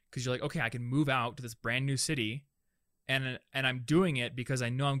 because you're like, okay, I can move out to this brand new city, and I'm doing it because I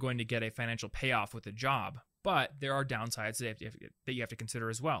know I'm going to get a financial payoff with the job. But there are downsides that you have to consider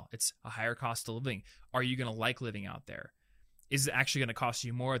as well. It's a higher cost of living. Are you going to like living out there? Is it actually going to cost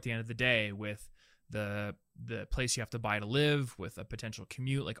you more at the end of the day with the place you have to buy to live, with a potential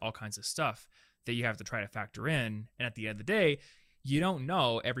commute, like all kinds of stuff that you have to try to factor in. And at the end of the day, you don't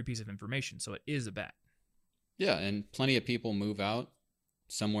know every piece of information, so it is a bet. Yeah, and plenty of people move out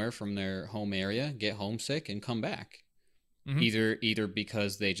somewhere from their home area, get homesick, and come back. Mm-hmm. Either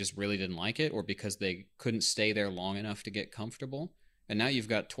because they just really didn't like it, or because they couldn't stay there long enough to get comfortable. And now you've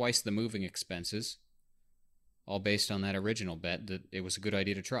got twice the moving expenses, all based on that original bet that it was a good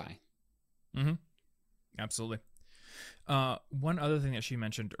idea to try. Mm-hmm. Absolutely. One other thing that she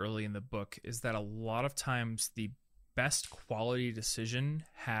mentioned early in the book is that a lot of times the best quality decision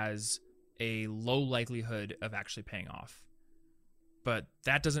has a low likelihood of actually paying off. But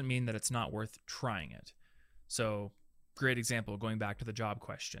that doesn't mean that it's not worth trying it. So, great example, going back to the job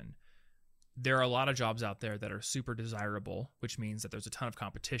question. There are a lot of jobs out there that are super desirable, which means that there's a ton of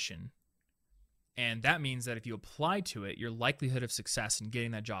competition. And that means that if you apply to it, your likelihood of success in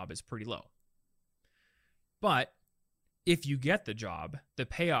getting that job is pretty low. But if you get the job, the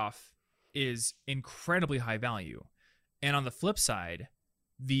payoff is incredibly high value. And on the flip side,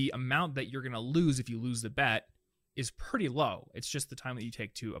 the amount that you're going to lose if you lose the bet is pretty low. It's just the time that you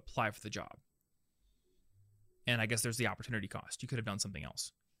take to apply for the job. And I guess there's the opportunity cost. You could have done something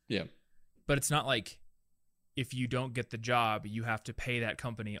else. Yeah. But it's not like if you don't get the job, you have to pay that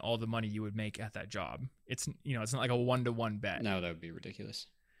company all the money you would make at that job. It's not like a 1-to-1 bet. No, that would be ridiculous.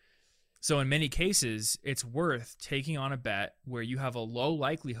 So in many cases, it's worth taking on a bet where you have a low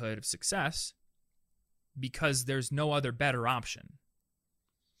likelihood of success because there's no other better option.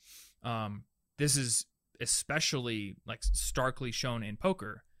 This is especially like starkly shown in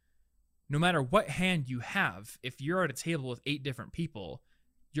poker. No matter what hand you have, if you're at a table with 8 different people,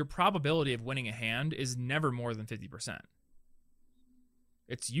 your probability of winning a hand is never more than 50%.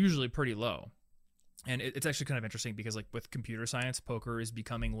 It's usually pretty low. And it's actually kind of interesting because like with computer science, poker is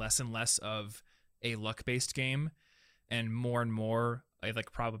becoming less and less of a luck-based game and more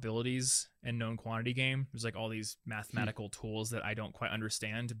like probabilities and known quantity game. There's like all these mathematical tools that I don't quite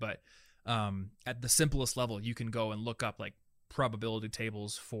understand, but at the simplest level, you can go and look up like probability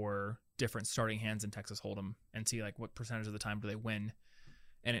tables for different starting hands in Texas Hold'em and see like what percentage of the time do they win.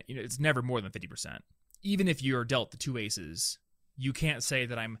 And it's never more than 50%. Even if you're dealt the 2 aces, you can't say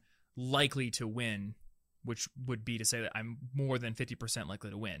that I'm likely to win, which would be to say that I'm more than 50%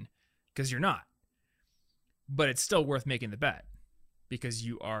 likely to win, because you're not. But it's still worth making the bet because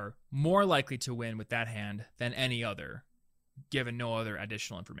you are more likely to win with that hand than any other, given no other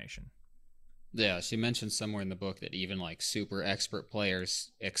additional information. Yeah, she mentioned somewhere in the book that even like super expert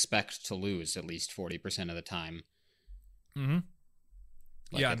players expect to lose at least 40% of the time. Mm-hmm.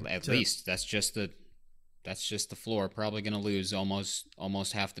 Like yeah, at least that's just the floor. Probably going to lose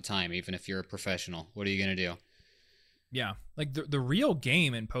almost half the time, even if you're a professional. What are you going to do? Yeah, like the real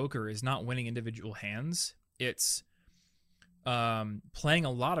game in poker is not winning individual hands. It's playing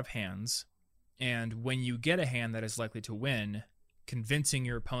a lot of hands, and when you get a hand that is likely to win, convincing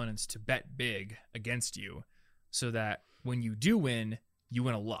your opponents to bet big against you so that when you do win, you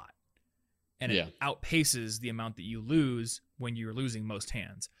win a lot. And it outpaces the amount that you lose when you're losing most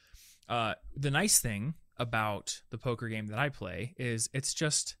hands. The nice thing about the poker game that I play is it's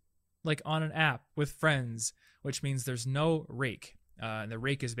just like on an app with friends, which means there's no rake. And the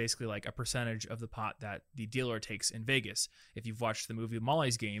rake is basically like a percentage of the pot that the dealer takes in Vegas. If you've watched the movie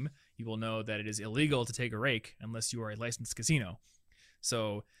Molly's Game, you will know that it is illegal to take a rake unless you are a licensed casino.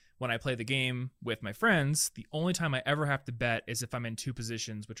 So when I play the game with my friends, the only time I ever have to bet is if I'm in 2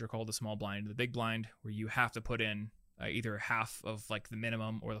 positions, which are called the small blind and the big blind, where you have to put in either half of like the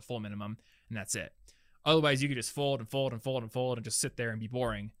minimum or the full minimum, and that's it. Otherwise, you could just fold and fold and fold and fold and just sit there and be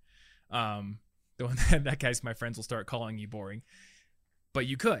boring. In that case, my friends will start calling you boring. But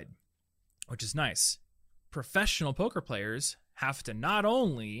you could, which is nice. Professional poker players have to not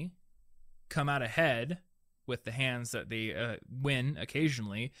only come out ahead with the hands that they win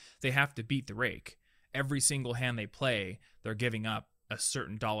occasionally, they have to beat the rake. Every single hand they play, they're giving up a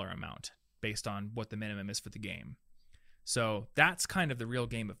certain dollar amount based on what the minimum is for the game. So that's kind of the real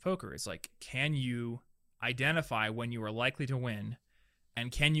game of poker. It's like, can you identify when you are likely to win,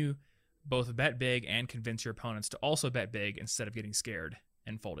 and can you both bet big and convince your opponents to also bet big instead of getting scared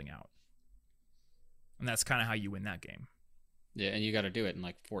and folding out? And that's kind of how you win that game. Yeah, and you got to do it in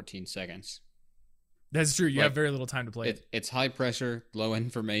like 14 seconds. That's true. You have very little time to play it. It's high pressure, low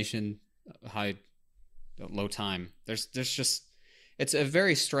information, low time. There's just, it's a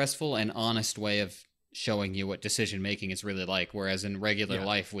very stressful and honest way of showing you what decision making is really like. Whereas in regular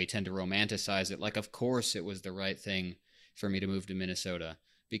life, we tend to romanticize it. Like, of course, it was the right thing for me to move to Minnesota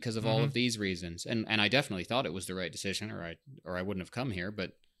because of all of these reasons. And I definitely thought it was the right decision, or I wouldn't have come here.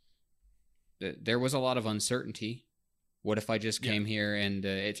 But there was a lot of uncertainty. What if I just came here and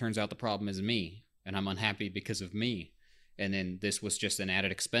it turns out the problem is me and I'm unhappy because of me? And then this was just an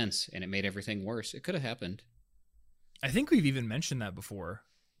added expense and it made everything worse. It could have happened. I think we've even mentioned that before.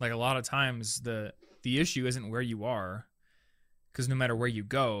 Like a lot of times the issue isn't where you are, because no matter where you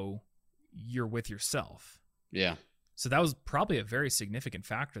go, you're with yourself. Yeah. So that was probably a very significant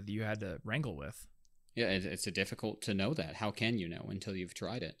factor that you had to wrangle with. Yeah, it's difficult to know that. How can you know until you've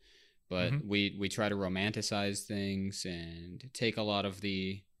tried it? But we try to romanticize things and take a lot of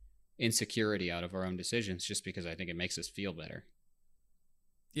the insecurity out of our own decisions just because I think it makes us feel better.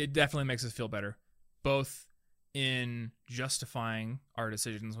 It definitely makes us feel better, both in justifying our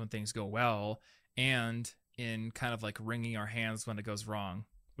decisions when things go well and in kind of like wringing our hands when it goes wrong,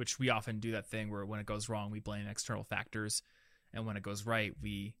 which we often do that thing where when it goes wrong, we blame external factors. And when it goes right,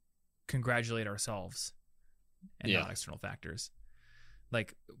 we congratulate ourselves and not external factors.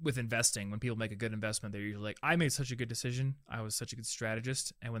 Like with investing, when people make a good investment, they're usually like, I made such a good decision. I was such a good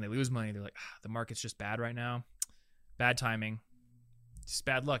strategist. And when they lose money, they're like, the market's just bad right now. Bad timing. Just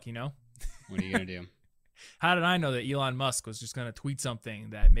bad luck, you know? What are you going to do? How did I know that Elon Musk was just going to tweet something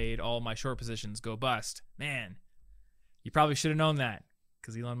that made all my short positions go bust? Man, you probably should have known that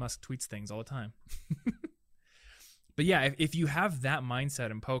because Elon Musk tweets things all the time. But yeah, if you have that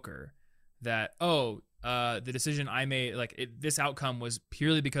mindset in poker that, the decision I made, this outcome was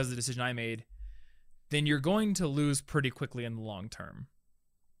purely because of the decision I made, then you're going to lose pretty quickly in the long term.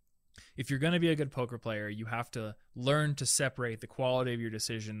 If you're going to be a good poker player, you have to learn to separate the quality of your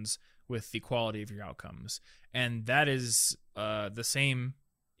decisions with the quality of your outcomes. And that is the same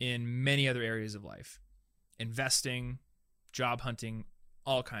in many other areas of life. Investing, job hunting,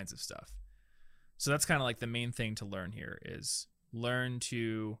 all kinds of stuff. So that's kind of like the main thing to learn here is learn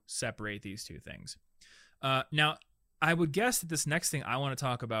to separate these two things. Now, I would guess that this next thing I want to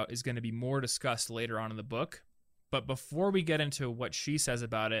talk about is going to be more discussed later on in the book. But before we get into what she says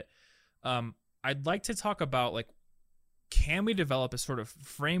about it, I'd like to talk about, like, can we develop a sort of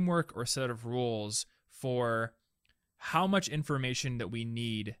framework or set of rules for how much information that we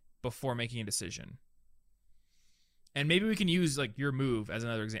need before making a decision? And maybe we can use, like, your move as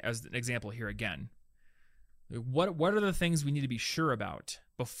an example here again. What are the things we need to be sure about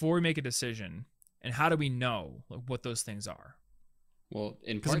before we make a decision? And how do we know what those things are? Well,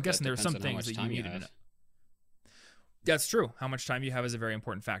 in because part, I'm guessing there are some depends on things how much that you time need to have. know. That's true. How much time you have is a very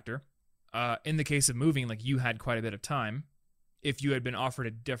important factor. In the case of moving, like, you had quite a bit of time. If you had been offered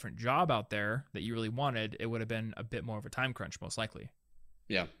a different job out there that you really wanted, it would have been a bit more of a time crunch, most likely.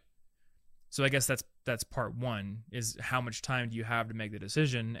 Yeah. So I guess that's part one, is how much time do you have to make the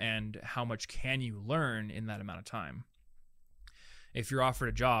decision and how much can you learn in that amount of time? If you're offered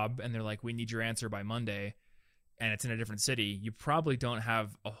a job and they're like, we need your answer by Monday, and it's in a different city, you probably don't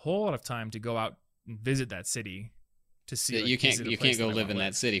have a whole lot of time to go out and visit that city to see. You can't go live in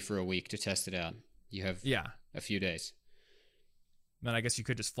that city for a week to test it out. You have a few days. Then I guess you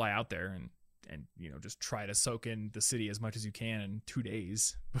could just fly out there and just try to soak in the city as much as you can in 2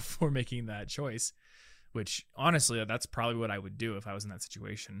 days before making that choice. Which honestly, that's probably what I would do if I was in that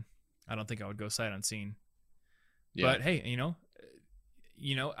situation. I don't think I would go sight unseen. Yeah. But hey,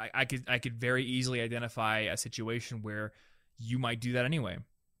 I could very easily identify a situation where you might do that anyway.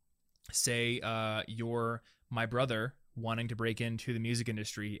 Say you're my brother wanting to break into the music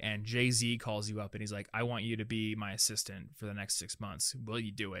industry, and Jay-Z calls you up and he's like, I want you to be my assistant for the next 6 months. Will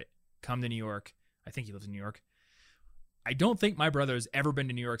you do it? Come to New York. I think he lives in New York. I don't think my brother has ever been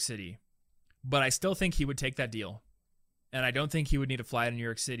to New York City, but I still think he would take that deal. And I don't think he would need to fly to New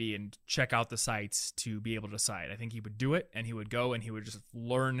York City and check out the sites to be able to decide. I think he would do it, and he would go and he would just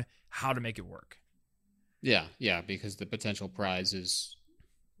learn how to make it work. Yeah, because the potential prize is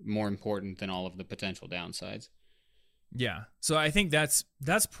more important than all of the potential downsides. Yeah. So I think that's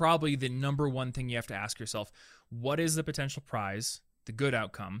probably the number one thing you have to ask yourself. What is the potential prize, the good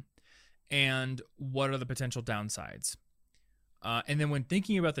outcome, and what are the potential downsides? And then when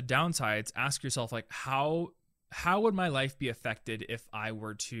thinking about the downsides, ask yourself, like, how would my life be affected if I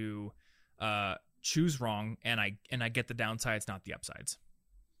were to choose wrong and I get the downsides, not the upsides?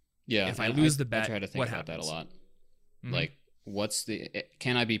 Yeah. If I lose the bet, I try to think what about happens? that a lot. Mm-hmm. Like,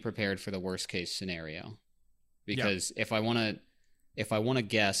 can I be prepared for the worst case scenario? Because if I want to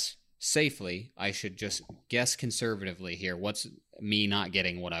guess safely, I should just guess conservatively here. What's me not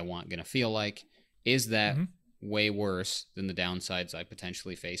getting what I want going to feel like? Is that way worse than the downsides I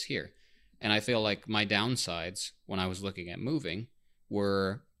potentially face here? And I feel like my downsides when I was looking at moving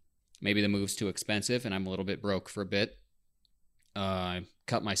were maybe the move's too expensive and I'm a little bit broke for a bit.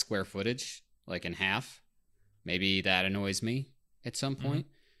 Cut my square footage like in half. Maybe that annoys me at some point.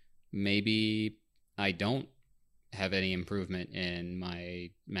 maybe I don't have any improvement in my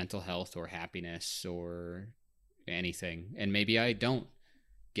mental health or happiness or anything. And maybe I don't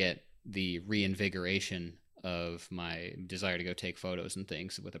get the reinvigoration of my desire to go take photos and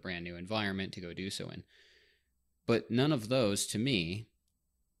things with a brand new environment to go do so in. But none of those, to me,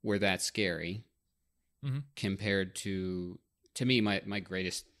 were that scary compared to me, my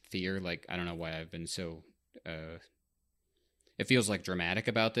greatest fear, like, I don't know why I've been so, it feels like dramatic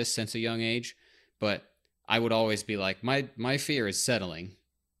about this since a young age, but I would always be like, my fear is settling.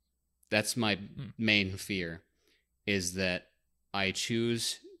 That's my main fear, is that I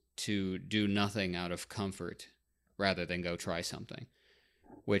choose to do nothing out of comfort rather than go try something,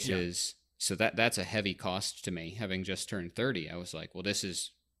 which is, so that's a heavy cost to me. Having just turned 30, I was like, well,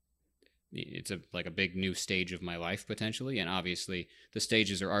 it's like a big new stage of my life potentially. And obviously the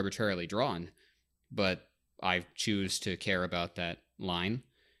stages are arbitrarily drawn, but I choose to care about that line.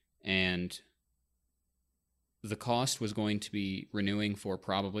 And the cost was going to be renewing for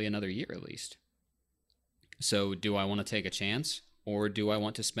probably another year at least. So do I want to take a chance, or do I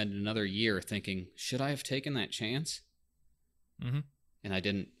want to spend another year thinking, should I have taken that chance? And I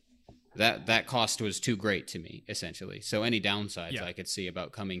didn't. That cost was too great to me, essentially. So any downsides I could see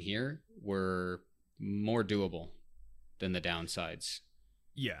about coming here were more doable than the downsides.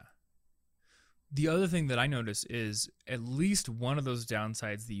 Yeah. The other thing that I noticed is at least one of those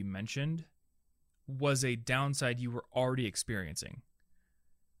downsides that you mentioned was a downside you were already experiencing.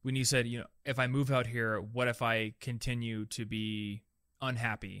 When you said, if I move out here, what if I continue to be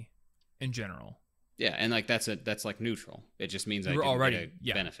unhappy in general? Yeah, and like that's like neutral. It just means I didn't already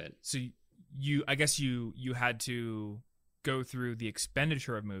get a benefit. So I guess you had to go through the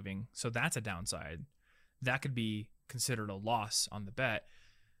expenditure of moving, so that's a downside. That could be considered a loss on the bet.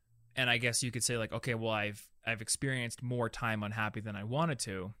 And I guess you could say like, okay, well, I've experienced more time unhappy than I wanted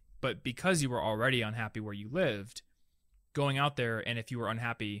to, but because you were already unhappy where you lived, going out there, and if you were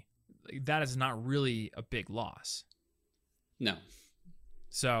unhappy, that is not really a big loss. No.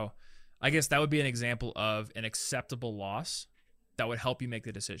 So I guess that would be an example of an acceptable loss that would help you make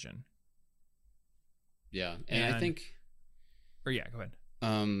the decision. Yeah. And I think... Or yeah, go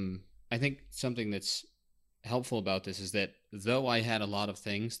ahead. I think something that's helpful about this is that though I had a lot of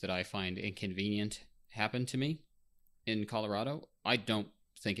things that I find inconvenient happen to me in Colorado, I don't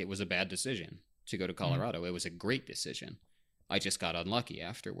think it was a bad decision to go to Colorado. It was a great decision. I just got unlucky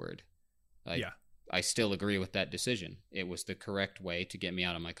afterward. I still agree with that decision. It was the correct way to get me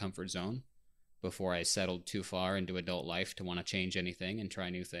out of my comfort zone before I settled too far into adult life to want to change anything and try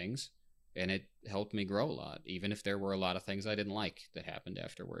new things. And it helped me grow a lot, even if there were a lot of things I didn't like that happened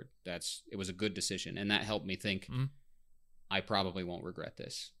afterward. It was a good decision, and that helped me think, I probably won't regret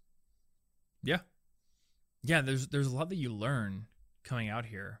this. Yeah. Yeah, there's a lot that you learn coming out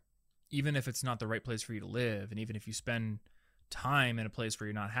here, even if it's not the right place for you to live, and even if you spend time in a place where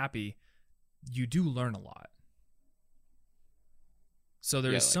you're not happy, you do learn a lot. So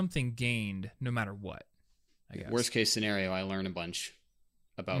there's something gained no matter what, I guess. Worst case scenario, I learn a bunch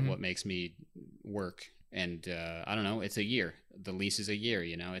about what makes me work. And I don't know, it's a year. The lease is a year,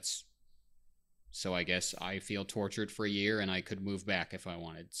 so I guess I feel tortured for a year and I could move back if I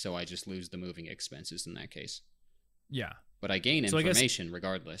wanted. So I just lose the moving expenses in that case. Yeah. But I gain information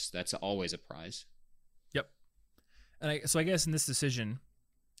regardless. That's always a prize. Yep. And so I guess in this decision,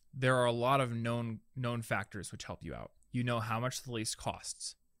 there are a lot of known factors which help you out. You know how much the lease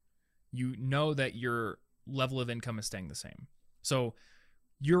costs. You know that your level of income is staying the same. So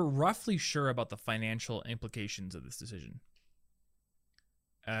you're roughly sure about the financial implications of this decision.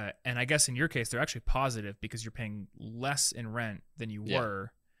 And I guess in your case, they're actually positive because you're paying less in rent than you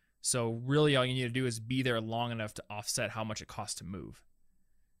were. So really all you need to do is be there long enough to offset how much it costs to move,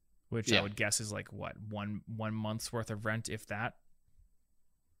 which I would guess is like, what, one month's worth of rent, if that?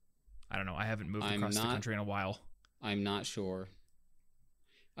 I don't know. I haven't moved across the country in a while. I'm not sure.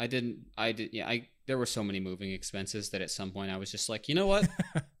 There were so many moving expenses that at some point I was just like, you know what?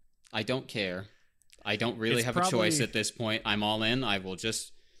 I don't care. I don't really have a choice at this point. I'm all in. I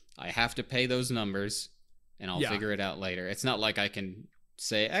have to pay those numbers and I'll figure it out later. It's not like I can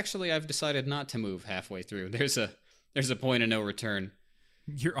say, actually, I've decided not to move halfway through. There's a point of no return.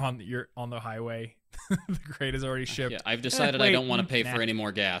 You're on the highway. The crate is already shipped. Yeah, I've decided I don't want to pay for any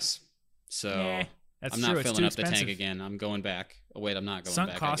more gas. So I'm not filling up the tank again. I'm going back. Oh, wait, I'm not going back,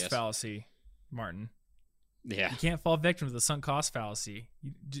 I guess. Sunk cost fallacy, Martin. Yeah. You can't fall victim to the sunk cost fallacy.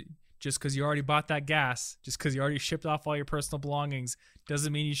 Just because you already bought that gas, just because you already shipped off all your personal belongings,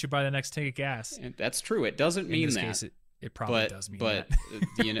 doesn't mean you should buy the next tank of gas. And that's true. It doesn't mean that. In this case, it probably does mean that.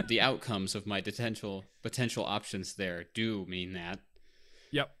 But the outcomes of my potential options there do mean that.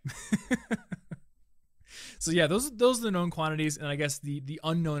 Yep. So yeah, those are the known quantities, and I guess the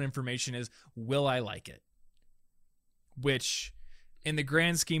unknown information is, will I like it? Which, in the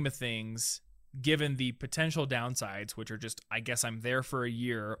grand scheme of things, given the potential downsides, which are just, I guess I'm there for a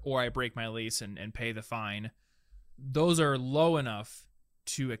year, or I break my lease and pay the fine, those are low enough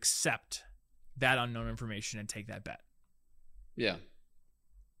to accept that unknown information and take that bet. Yeah.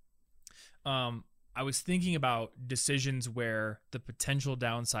 I was thinking about decisions where the potential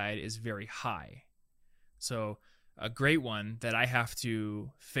downside is very high. So a great one that I have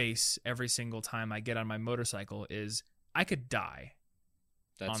to face every single time I get on my motorcycle is I could die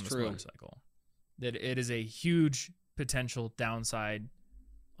on this motorcycle. That it is a huge potential downside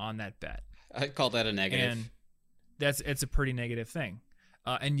on that bet. I call that a negative. And it's a pretty negative thing.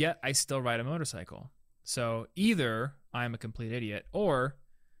 And yet I still ride a motorcycle. So either I'm a complete idiot, or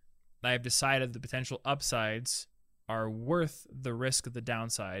I've decided the potential upsides are worth the risk of the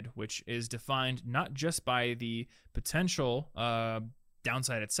downside, which is defined not just by the potential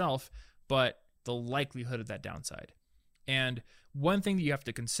downside itself, but the likelihood of that downside. And one thing that you have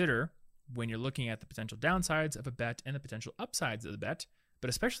to consider when you're looking at the potential downsides of a bet and the potential upsides of the bet, but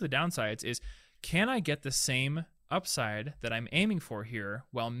especially the downsides, is, can I get the same upside that I'm aiming for here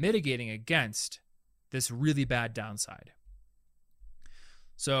while mitigating against this really bad downside?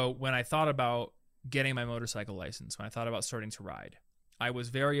 So when I thought about getting my motorcycle license, when I thought about starting to ride, I was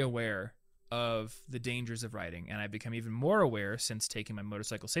very aware of the dangers of riding, and I've become even more aware since taking my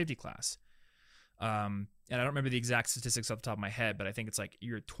motorcycle safety class. And I don't remember the exact statistics off the top of my head, but I think it's like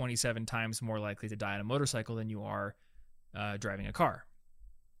you're 27 times more likely to die on a motorcycle than you are driving a car.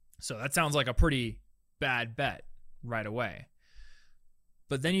 So that sounds like a pretty bad bet right away.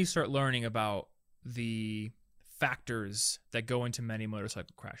 But then you start learning about the factors that go into many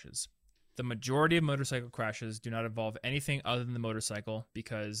motorcycle crashes. The majority of motorcycle crashes do not involve anything other than the motorcycle,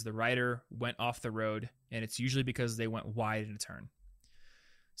 because the rider went off the road, and it's usually because they went wide in a turn.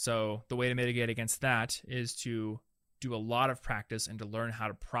 So the way to mitigate against that is to do a lot of practice and to learn how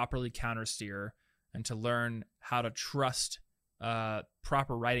to properly countersteer and to learn how to trust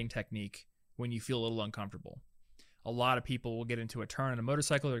proper riding technique when you feel a little uncomfortable. A lot of people will get into a turn on a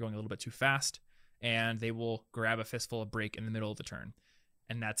motorcycle, they're going a little bit too fast, and they will grab a fistful of brake in the middle of the turn.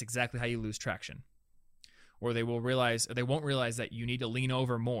 And that's exactly how you lose traction. Or they won't realize that you need to lean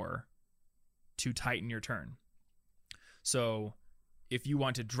over more to tighten your turn. So if you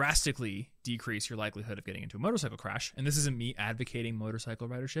want to drastically decrease your likelihood of getting into a motorcycle crash, and this isn't me advocating motorcycle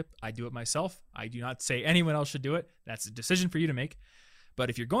ridership, I do it myself. I do not say anyone else should do it. That's a decision for you to make. But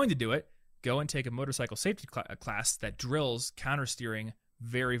if you're going to do it, go and take a motorcycle safety class that drills countersteering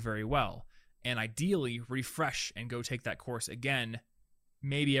very, very well. And ideally refresh and go take that course again,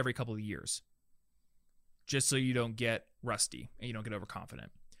 maybe every couple of years, just so you don't get rusty and you don't get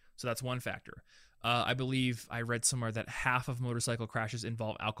overconfident. So that's one factor. I believe I read somewhere that half of motorcycle crashes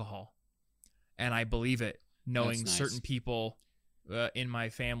involve alcohol. And I believe it, knowing certain people in my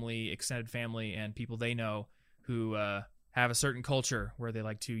family, extended family, and people they know who have a certain culture where they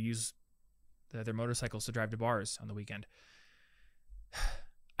like to use their motorcycles to drive to bars on the weekend.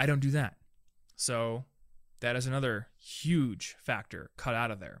 I don't do that. So that is another huge factor cut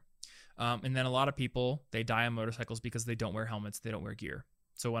out of there. And then a lot of people, they die on motorcycles because they don't wear helmets, they don't wear gear.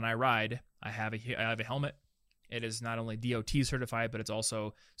 So when I ride, I have a helmet. It is not only DOT certified, but it's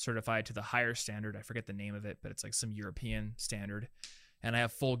also certified to the higher standard. I forget the name of it, but it's like some European standard. And I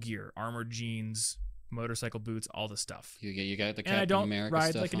have full gear, armored jeans, motorcycle boots, all the stuff. You got the Captain America stuff on? And I don't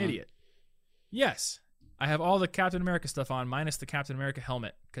ride like an idiot. Yes, I have all the Captain America stuff on, minus the Captain America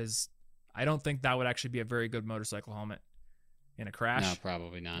helmet, because I don't think that would actually be a very good motorcycle helmet in a crash. No,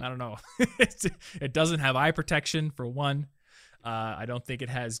 probably not. I don't know. It doesn't have eye protection, for one. I don't think it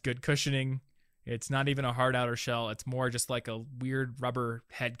has good cushioning. It's not even a hard outer shell. It's more just like a weird rubber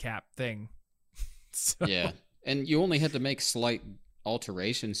head cap thing. So. Yeah, and you only had to make slight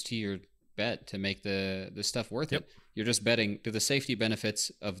alterations to your bet to make the stuff worth it. You're just betting, do the safety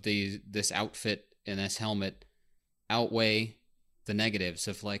benefits of this outfit and this helmet outweigh the negatives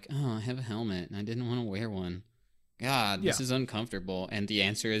of like, oh, I have a helmet and I didn't want to wear one. God, this is uncomfortable. And the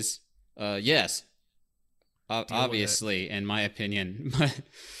answer is yes. Obviously, in my opinion.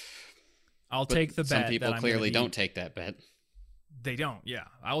 I'll take the bet. Some people clearly don't take that bet. They don't, yeah.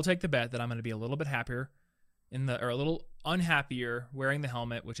 I will take the bet that I'm going to be a little bit happier or a little unhappier wearing the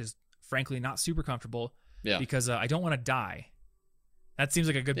helmet, which is frankly not super comfortable. Yeah. Because I don't want to die. That seems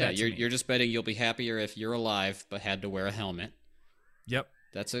like a good bet. Yeah, you're just betting you'll be happier if you're alive but had to wear a helmet. Yep.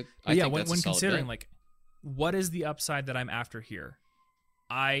 When considering bet. like what is the upside that I'm after here?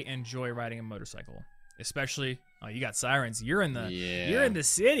 I enjoy riding a motorcycle, especially Oh, you got sirens. You're in Yeah. the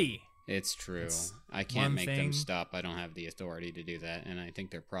city. It's true. It's I can't make them thing. stop. I don't have the authority to do that, and I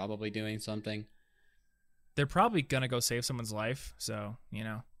think they're probably doing something. They're probably gonna go save someone's life, so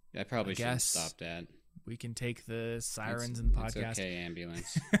I probably shouldn't guess stop that. we can take the sirens in the podcast. It's okay,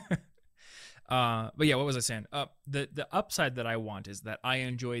 ambulance. But yeah, what was I saying? The upside that I want is that I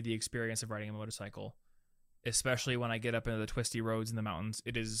enjoy the experience of riding a motorcycle, especially when I get up into the twisty roads in the mountains.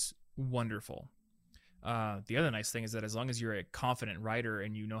 It is wonderful. The other nice thing is that as long as you're a confident rider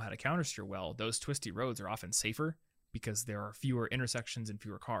and you know how to countersteer well, those twisty roads are often safer because there are fewer intersections and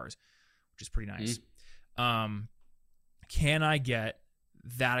fewer cars, which is pretty nice. Can I get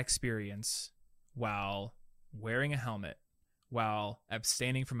that experience while wearing a helmet, while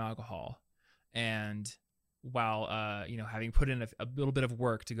abstaining from alcohol, and while having put in a little bit of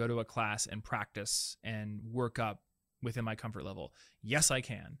work to go to a class and practice and work up within my comfort level? Yes, I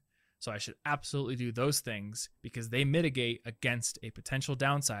can. So I should absolutely do those things because they mitigate against a potential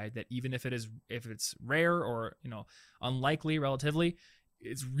downside that even if it's rare or unlikely relatively,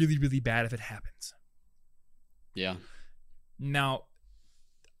 it's really, really bad if it happens. Yeah. Now,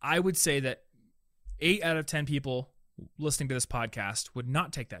 I would say that 8 out of 10 people listening to this podcast would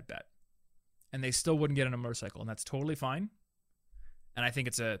not take that bet, and they still wouldn't get on a motorcycle, and that's totally fine. And I think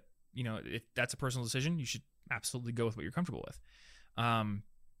it's if that's a personal decision, you should absolutely go with what you're comfortable with.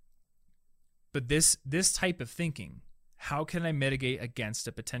 But this type of thinking, how can I mitigate against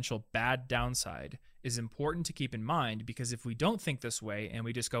a potential bad downside, is important to keep in mind, because if we don't think this way and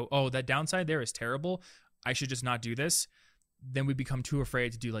we just go, oh, that downside there is terrible, I should just not do this, then we become too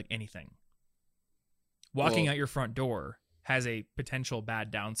afraid to do like anything. Walking out your front door has a potential bad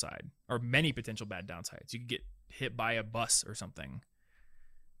downside, or many potential bad downsides. You could get hit by a bus or something.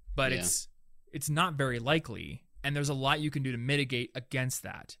 But it's not very likely, and there's a lot you can do to mitigate against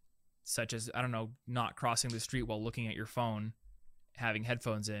that, such as, I don't know, not crossing the street while looking at your phone, having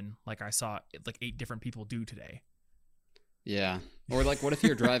headphones in, like I saw like 8 different people do today. Yeah. Or like, what if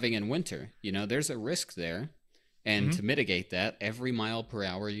you're driving in winter? There's a risk there. And to mitigate that, every mile per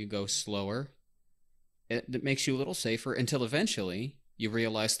hour you go slower, it makes you a little safer until eventually you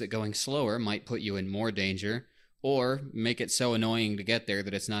realize that going slower might put you in more danger or make it so annoying to get there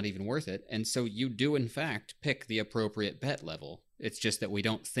that it's not even worth it. And so you do, in fact, pick the appropriate bet level. It's just that we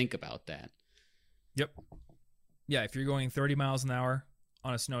don't think about that. Yep. Yeah, if you're going 30 miles an hour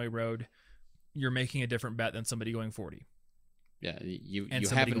on a snowy road, you're making a different bet than somebody going 40. Yeah, you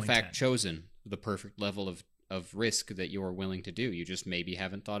have, in fact, 10. Chosen the perfect level of risk that you're willing to do. You just maybe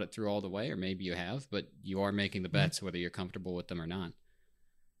haven't thought it through all the way, or maybe you have, but you are making the bets whether you're comfortable with them or not.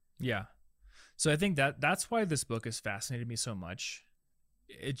 Yeah. So I think that's why this book has fascinated me so much.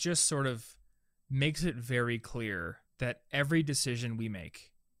 It just sort of makes it very clear that every decision we make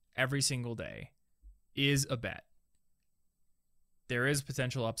every single day is a bet. There is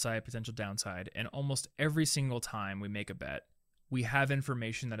potential upside, potential downside, and almost every single time we make a bet, we have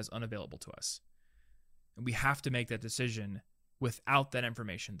information that is unavailable to us. And we have to make that decision without that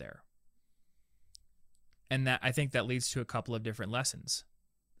information there. And that, I think that leads to a couple of different lessons.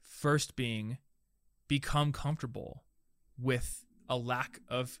 First being, become comfortable with a lack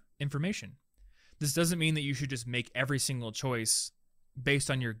of information. This doesn't mean that you should just make every single choice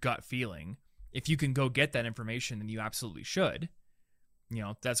based on your gut feeling. If you can go get that information, then you absolutely should.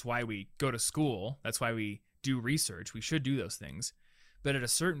 That's why we go to school. That's why we do research. We should do those things. But at a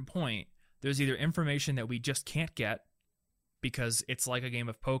certain point, there's either information that we just can't get because it's like a game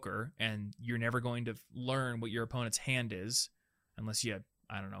of poker and you're never going to learn what your opponent's hand is unless you,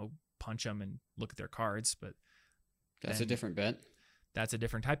 I don't know, punch them and look at their cards. But that's a different bet. That's a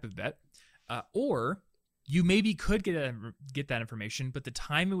different type of bet. Or you maybe could get that information, but the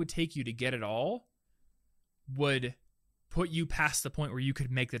time it would take you to get it all would put you past the point where you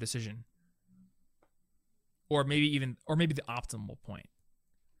could make the decision. Or maybe the optimal point.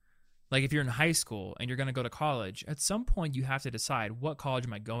 Like if you're in high school and you're going to go to college, at some point you have to decide, what college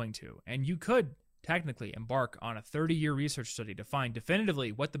am I going to? And you could technically embark on a 30-year research study to find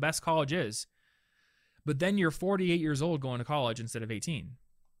definitively what the best college is. But then you're 48 years old going to college instead of 18.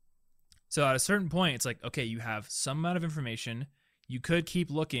 So at a certain point, it's like, okay, you have some amount of information. You could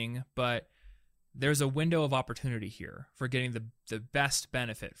keep looking, but there's a window of opportunity here for getting the best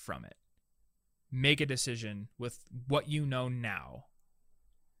benefit from it. Make a decision with what you know now.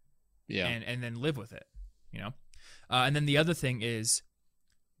 Yeah. And then live with it, and then the other thing is,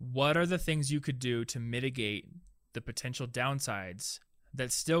 what are the things you could do to mitigate the potential downsides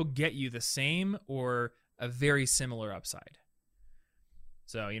that still get you the same or a very similar upside?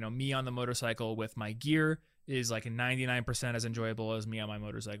 So, me on the motorcycle with my gear is like 99% as enjoyable as me on my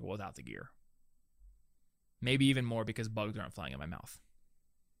motorcycle without the gear. Maybe even more because bugs aren't flying in my mouth.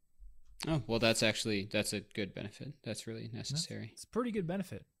 Oh, well, that's a good benefit. That's really necessary. It's a pretty good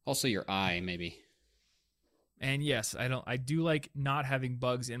benefit. Also your eye, maybe. And yes, I do like not having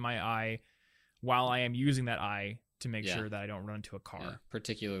bugs in my eye while I am using that eye to make sure that I don't run into a car. Yeah,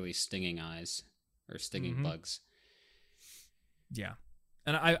 particularly stinging eyes or stinging bugs. Yeah.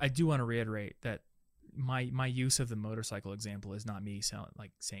 And I do want to reiterate that my use of the motorcycle example is not me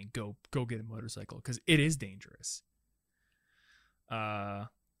saying go get a motorcycle, because it is dangerous.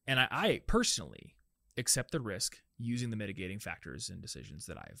 And I personally accept the risk using the mitigating factors and decisions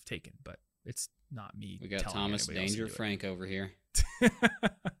that I've taken, but it's not me. We got Thomas Danger Frank over here.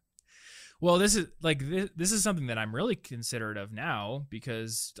 Well, this is something that I'm really considerate of now,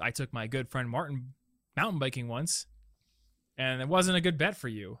 because I took my good friend Martin mountain biking once, and it wasn't a good bet for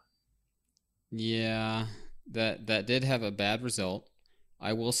you. Yeah, that did have a bad result.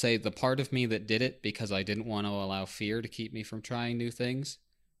 I will say the part of me that did it because I didn't want to allow fear to keep me from trying new things,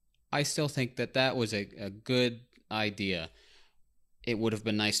 I still think that was a good idea. It would have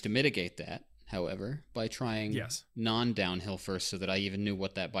been nice to mitigate that, however, by trying non-downhill first, so that I even knew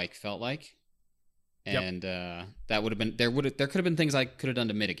what that bike felt like. And that would have been there could have been things I could have done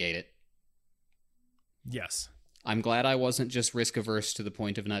to mitigate it. Yes. I'm glad I wasn't just risk averse to the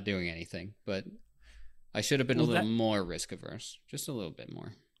point of not doing anything, but I should have been a little more risk averse, just a little bit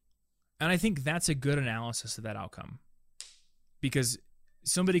more. And I think that's a good analysis of that outcome, because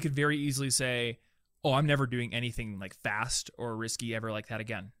somebody could very easily say, "Oh, I'm never doing anything like fast or risky ever like that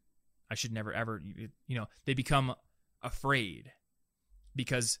again. I should never ever." They become afraid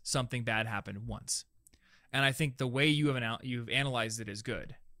because something bad happened once. And I think the way you've analyzed it is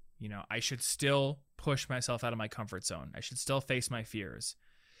good. I should still push myself out of my comfort zone. I should still face my fears.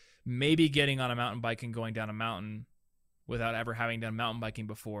 Maybe getting on a mountain bike and going down a mountain without ever having done mountain biking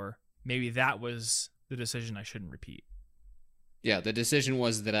before, maybe that was the decision I shouldn't repeat. Yeah, the decision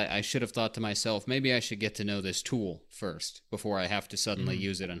was that I should have thought to myself, maybe I should get to know this tool first before I have to suddenly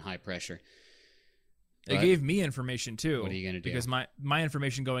use it on high pressure. It gave me information too. What are you going to do? Because my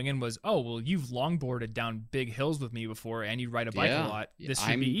information going in was, oh, well, you've longboarded down big hills with me before and you ride a bike a lot. This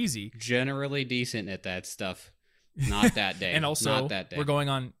should be easy. Generally decent at that stuff. Not that day. And also, not that day. we're going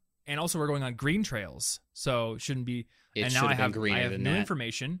on green trails. So it shouldn't be. And now I have new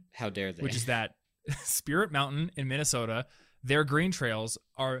information. How dare they? Which is that Spirit Mountain in Minnesota, their green trails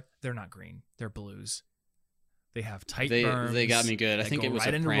they're not green. They're blues. They have tight berms. They got me good. I think it was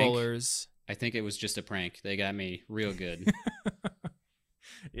right a into prank. Rollers. I think it was just a prank. They got me real good.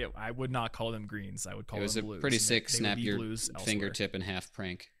 Yeah, I would not call them greens. I would call them blues. It was a pretty sick snap your fingertip in half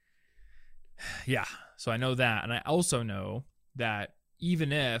prank. Yeah, so I know that. And I also know that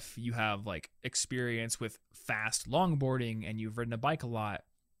even if you have experience with fast longboarding and you've ridden a bike a lot,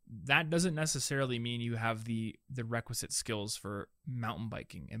 that doesn't necessarily mean you have the requisite skills for mountain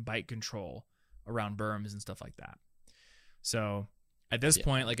biking and bike control around berms and stuff like that. So at this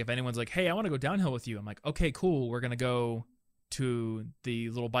point, if anyone's like, hey, I want to go downhill with you, I'm like, okay, cool. We're going to go to the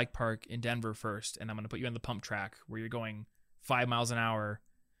little bike park in Denver first, and I'm going to put you on the pump track where you're going 5 miles an hour,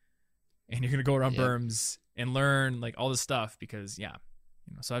 and you're going to go around berms and learn all this stuff because,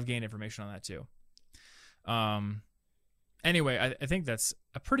 so I've gained information on that too. Anyway, I think that's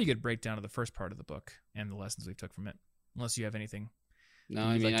a pretty good breakdown of the first part of the book and the lessons we took from it, unless you have anything. No,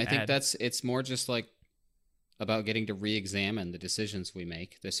 I mean, I think it's more just about getting to re-examine the decisions we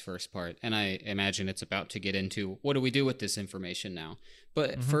make, this first part. And I imagine it's about to get into, what do we do with this information now?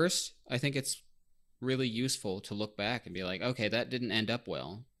 But first, I think it's really useful to look back and be like, okay, that didn't end up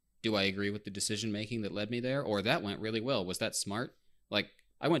well. Do I agree with the decision-making that led me there? Or that went really well. Was that smart?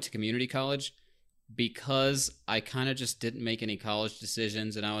 I went to community college because I kind of just didn't make any college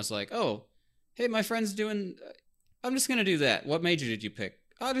decisions. And I was like, oh, hey, my friend's I'm just going to do that. What major did you pick?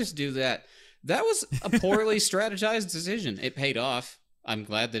 I'll just do that. That was a poorly strategized decision. It paid off. I'm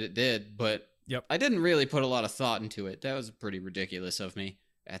glad that it did, but I didn't really put a lot of thought into it. That was pretty ridiculous of me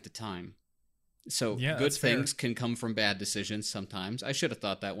at the time. So good things can come from bad decisions sometimes. I should have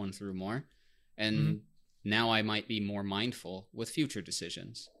thought that one through more. And now I might be more mindful with future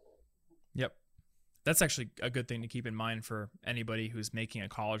decisions. Yep. That's actually a good thing to keep in mind for anybody who's making a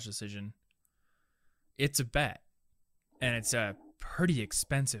college decision. It's a bet, and it's a pretty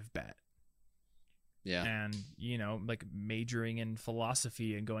expensive bet. Yeah. And, majoring in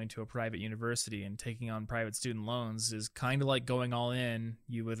philosophy and going to a private university and taking on private student loans is kind of like going all in,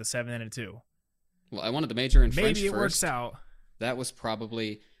 you with a 7 and a 2. Well, I wanted to major in French first. Maybe it works out. That was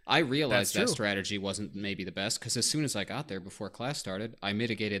probably... I realized that strategy wasn't maybe the best, because as soon as I got there before class started, I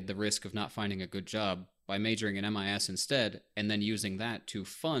mitigated the risk of not finding a good job by majoring in MIS instead, and then using that to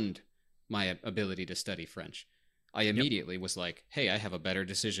fund my ability to study French. I immediately was like, hey, I have a better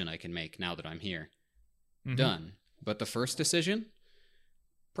decision I can make now that I'm here. Mm-hmm. Done. But the first decision,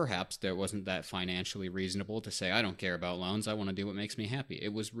 perhaps there wasn't that financially reasonable to say, I don't care about loans. I want to do what makes me happy.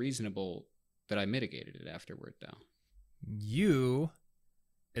 It was reasonable that I mitigated it afterward, though. You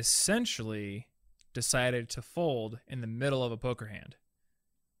essentially decided to fold in the middle of a poker hand.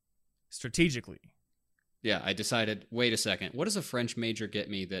 Strategically. Yeah, I decided, wait a second, what does a French major get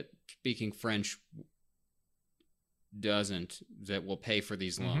me that speaking French doesn't, that will pay for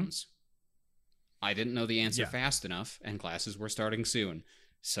these loans? I didn't know the answer fast enough, and classes were starting soon.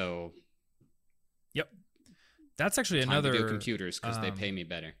 So, yep, that's actually time another to do computers because they pay me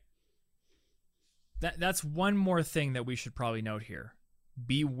better. That's one more thing that we should probably note here.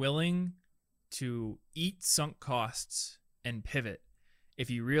 Be willing to eat sunk costs and pivot if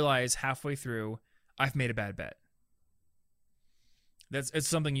you realize halfway through, I've made a bad bet. It's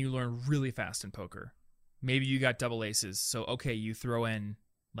something you learn really fast in poker. Maybe you got double aces, so okay, you throw in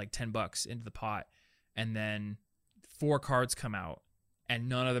like $10 into the pot, and then 4 cards come out, and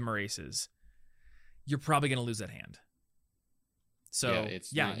none of them are aces. You're probably going to lose that hand. So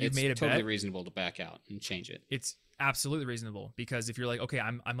it's made a totally bet. Reasonable to back out and change it. It's absolutely reasonable, because if you're like, okay,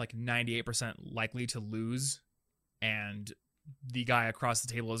 I'm like 98% likely to lose, and the guy across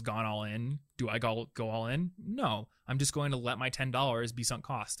the table has gone all in, do I go all in? No, I'm just going to let my $10 be sunk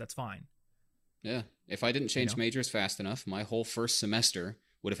cost. That's fine. Yeah, if I didn't change majors fast enough, my whole first semester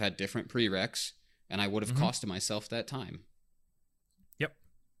would have had different prereqs, and I would have costed myself that time. Yep.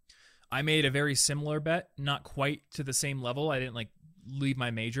 I made a very similar bet, not quite to the same level. I didn't like leave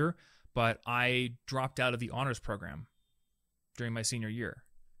my major, but I dropped out of the honors program during my senior year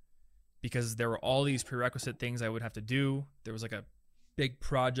because there were all these prerequisite things I would have to do. There was like a big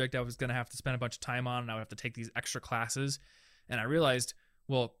project I was going to have to spend a bunch of time on, and I would have to take these extra classes. And I realized,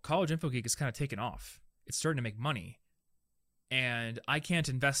 well, College Info Geek is kind of taken off. It's starting to make money. And I can't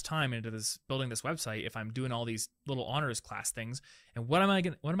invest time into this building this website if I'm doing all these little honors class things. And what am I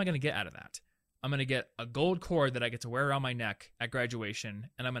going to get out of that? I'm going to get a gold cord that I get to wear around my neck at graduation,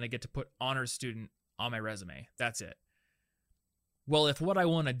 and I'm going to get to put honors student on my resume. That's it. Well, if what I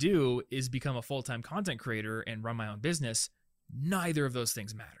want to do is become a full-time content creator and run my own business, neither of those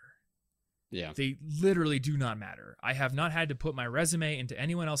things matter. Yeah. They literally do not matter. I have not had to put my resume into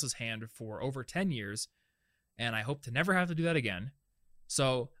anyone else's hand for over 10 years, and I hope to never have to do that again.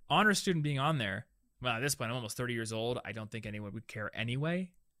 So, honor student being on there, well, at this point, I'm almost 30 years old. I don't think anyone would care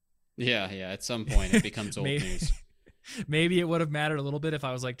anyway. Yeah. At some point, it becomes old news. Maybe it would have mattered a little bit if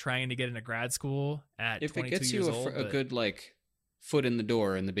I was like trying to get into grad school at 22 years old. If it gets you a good like foot in the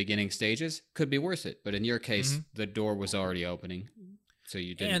door in the beginning stages, could be worth it. But in your case, the door was already opening. So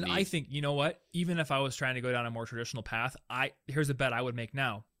you didn't. And I think, you know what? Even if I was trying to go down a more traditional path, here's a bet I would make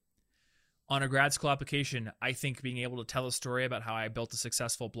now. On a grad school application, I think being able to tell a story about how I built a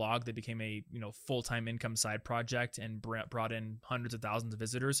successful blog that became a full-time income side project and brought in hundreds of thousands of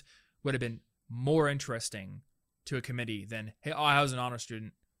visitors would have been more interesting to a committee than, hey, I was an honor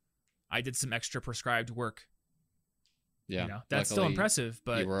student. I did some extra prescribed work. Yeah, that's still impressive,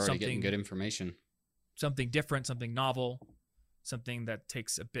 but you were already getting good information. Something different, something novel, something that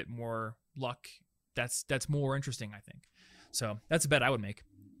takes a bit more luck. That's more interesting, I think. So that's a bet I would make.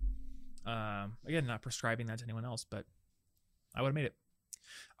 Again, not prescribing that to anyone else, but I would have made it.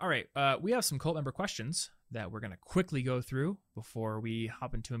 All right, we have some cult member questions that we're going to quickly go through before we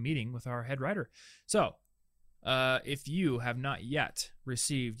hop into a meeting with our head writer. So, if you have not yet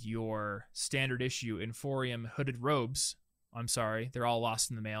received your standard issue Inforium hooded robes, I'm sorry, they're all lost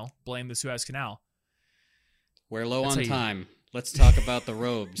in the mail. Blame the Suez Canal. We're low on time. Let's talk about the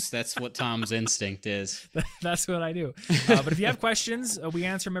robes. That's what Tom's instinct is. That's what I do. But if you have questions, we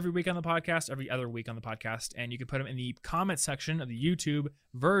answer them every week on the podcast, every other week on the podcast, and you can put them in the comment section of the YouTube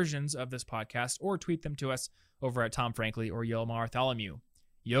versions of this podcast, or tweet them to us over at Tom Frankly or Yo Bartholomew.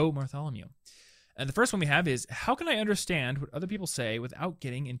 And the first one we have is, how can I understand what other people say without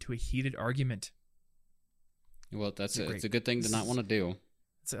getting into a heated argument? Well, it's a good thing to not want to do.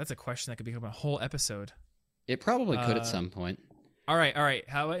 That's a question that could become a whole episode. It probably could at some point. All right.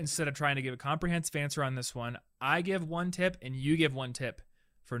 How about instead of trying to give a comprehensive answer on this one, I give one tip and you give one tip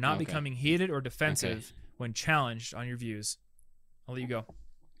for not becoming heated or defensive when challenged on your views. I'll let you go.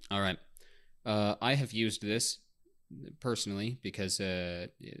 All right. I have used this personally because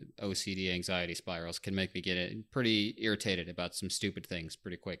OCD anxiety spirals can make me get pretty irritated about some stupid things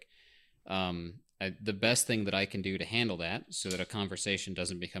pretty quick. The best thing that I can do to handle that so that a conversation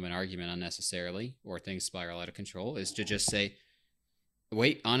doesn't become an argument unnecessarily or things spiral out of control is to just say,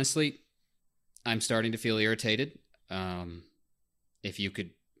 wait, honestly, I'm starting to feel irritated. If you could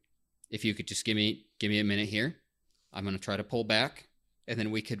if you could just give me a minute here, I'm going to try to pull back, and then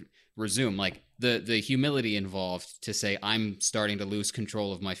we could resume. Like the humility involved to say I'm starting to lose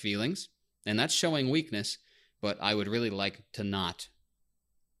control of my feelings, and that's showing weakness. But I would really like to not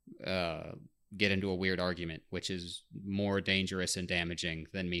get into a weird argument, which is more dangerous and damaging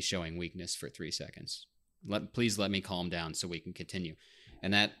than me showing weakness for 3 seconds. Please let me calm down so we can continue.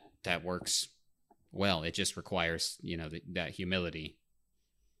 And that works well. It just requires, that humility.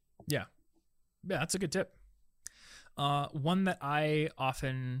 Yeah, that's a good tip. One that I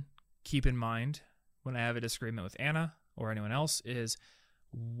often keep in mind when I have a disagreement with Anna or anyone else is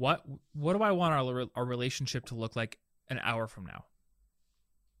what do I want our relationship to look like an hour from now?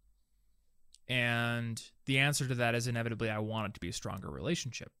 And the answer to that is inevitably I want it to be a stronger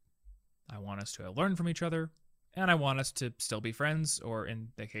relationship. I want us to learn from each other, and I want us to still be friends, or in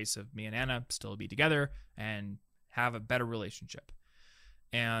the case of me and Anna, still be together and have a better relationship.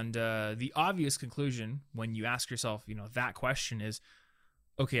 And the obvious conclusion when you ask yourself, that question is,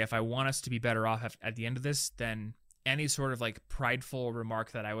 okay, if I want us to be better off at the end of this, then any sort of like prideful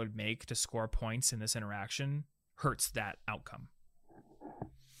remark that I would make to score points in this interaction hurts that outcome.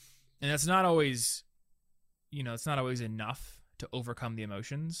 And that's not always, it's not always enough to overcome the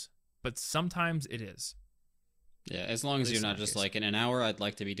emotions, but sometimes it is. Yeah, as long as you're not just like, in an hour, I'd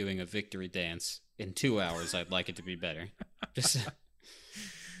like to be doing a victory dance. In 2 hours, I'd like it to be better. Just a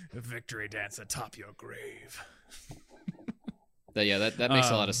victory dance atop your grave. That makes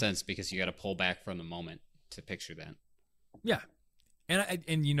a lot of sense, because you got to pull back from the moment to picture that. Yeah.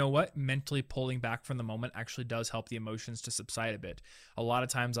 And you know what? Mentally pulling back from the moment actually does help the emotions to subside a bit. A lot of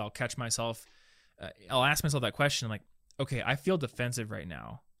times I'll catch myself, I'll ask myself that question, like, okay, I feel defensive right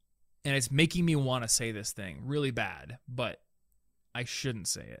now, and it's making me want to say this thing really bad, but I shouldn't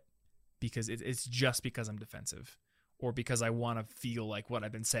say it because it's just because I'm defensive, or because I want to feel like what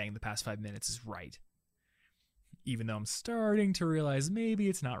I've been saying the past 5 minutes is right, even though I'm starting to realize maybe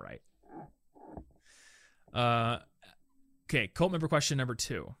it's not right. Okay, cult member question number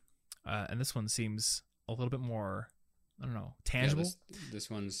 2. And this one seems a little bit more, I don't know, tangible. Yeah, this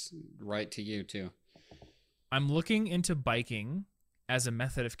one's right to you, too. I'm looking into biking as a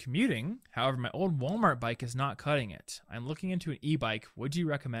method of commuting. However, my old Walmart bike is not cutting it. I'm looking into an e-bike. Would you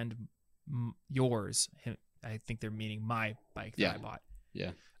recommend yours? I think they're meaning my bike that I bought.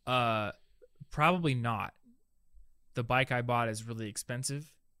 Yeah. Probably not. The bike I bought is really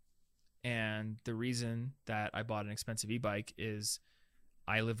expensive. And the reason that I bought an expensive e-bike is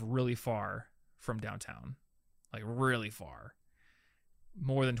I live really far from downtown, like really far,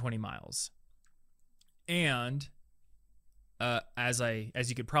 more than 20 miles. And as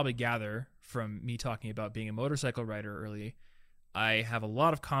you could probably gather from me talking about being a motorcycle rider early, I have a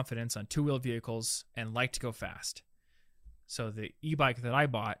lot of confidence on two-wheeled vehicles and like to go fast. So the e-bike that I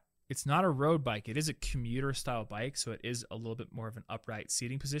bought, it's not a road bike. It is a commuter style bike, so it is a little bit more of an upright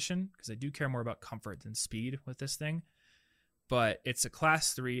seating position, because I do care more about comfort than speed with this thing. But it's a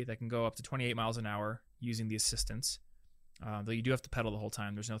class 3 that can go up to 28 miles an hour using the assistance, though you do have to pedal the whole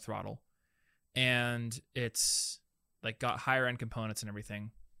time. There's no throttle. And it's like got higher end components and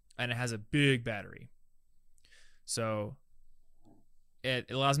everything, and it has a big battery. So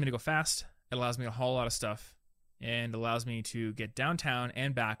it allows me to go fast. It allows me to haul a lot of stuff, and allows me to get downtown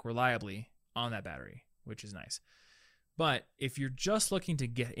and back reliably on that battery, which is nice. But if you're just looking to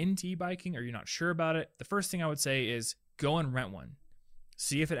get into e-biking, or you're not sure about it, the first thing I would say is go and rent one.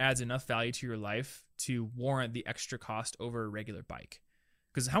 See if it adds enough value to your life to warrant the extra cost over a regular bike.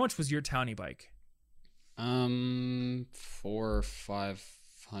 Because how much was your town e-bike? 400 or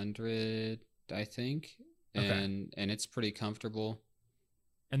 500, I think. Okay. And it's pretty comfortable.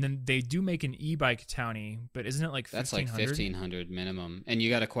 And then they do make an e-bike townie, but isn't it like 1,500? That's like 1,500 minimum. And you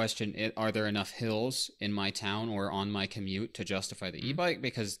got to question it: are there enough hills in my town or on my commute to justify the e-bike?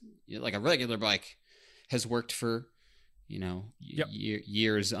 Because like a regular bike has worked for,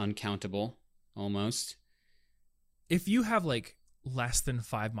 years uncountable almost. If you have like less than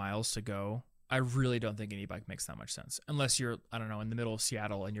 5 miles to go, I really don't think an e-bike makes that much sense, unless you're, I don't know, in the middle of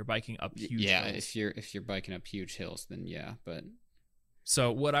Seattle and you're biking up huge hills. if you're biking up huge hills, then yeah, but.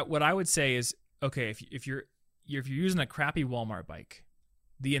 So what I would say is, okay, if you're using a crappy Walmart bike,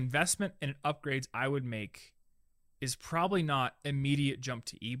 the investment and upgrades I would make is probably not immediate jump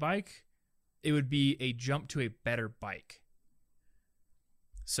to e-bike. It would be a jump to a better bike.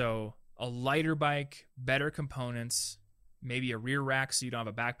 So a lighter bike, better components, maybe a rear rack so you don't have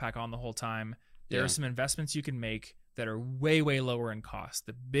a backpack on the whole time. There are some investments you can make that are way, way lower in cost.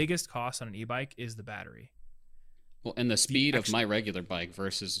 The biggest cost on an e-bike is the battery. Well, and the speed of my regular bike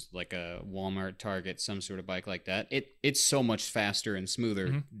versus like a Walmart, Target, some sort of bike like that, it's so much faster and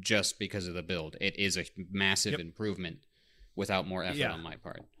smoother just because of the build. It is a massive improvement without more effort on my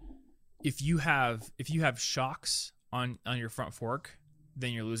part. If you have shocks on your front fork,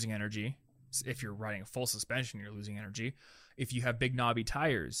 then you're losing energy. If you're riding a full suspension, you're losing energy. If you have big knobby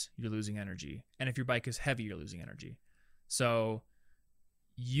tires, you're losing energy. And if your bike is heavy, you're losing energy. So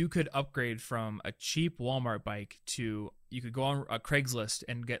you could upgrade from a cheap Walmart bike to, you could go on a Craigslist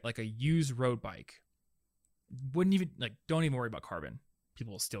and get like a used road bike. Don't even worry about carbon.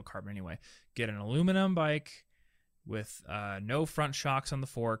 People will steal carbon anyway. Get an aluminum bike with no front shocks on the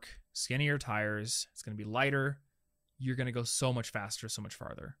fork, skinnier tires. It's going to be lighter. You're going to go so much faster, so much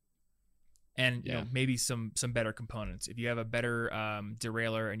farther. And you know, maybe some better components. If you have a better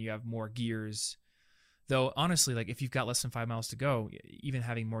derailleur and you have more gears, though, honestly, like if you've got less than 5 miles to go, even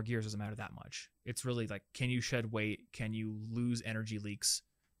having more gears doesn't matter that much. It's really like, can you shed weight? Can you lose energy leaks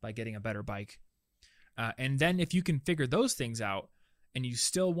by getting a better bike? And then if you can figure those things out and you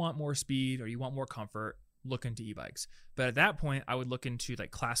still want more speed or you want more comfort, look into e-bikes. But at that point, I would look into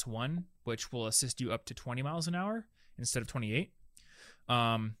like Class 1, which will assist you up to 20 miles an hour instead of 28.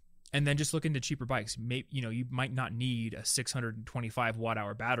 And then just look into cheaper bikes. Maybe, you might not need a 625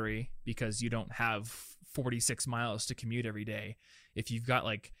 watt-hour battery because you don't have 46 miles to commute every day. If you've got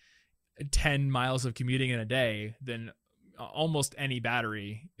like 10 miles of commuting in a day, then almost any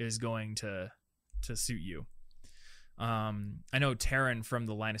battery is going to suit you. I know Taryn from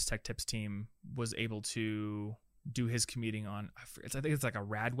the Linus Tech Tips team was able to do his commuting on, I think it's like a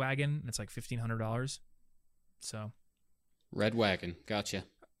Rad Wagon. It's like $1,500. So Red Wagon, gotcha.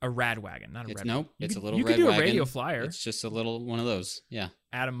 A Rad Wagon, not a Red. Nope, it's a little Red Wagon. You could do a Radio Flyer. It's just a little one of those. Yeah.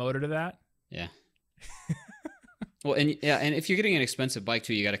 Add a motor to that. Yeah. Well, and if you're getting an expensive bike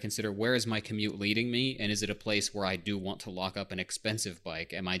too, you got to consider, where is my commute leading me, and is it a place where I do want to lock up an expensive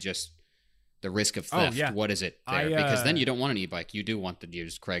bike? Am I just the risk of theft? What is it there? Because then you don't want an e-bike. You do want the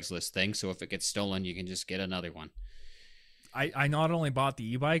used Craigslist thing. So if it gets stolen, you can just get another one. I not only bought the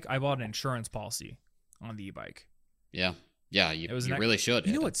e-bike, I bought an insurance policy on the e-bike. Yeah. Yeah, you really should.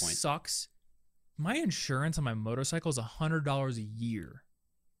 You know what sucks? My insurance on my motorcycle is $100 a year.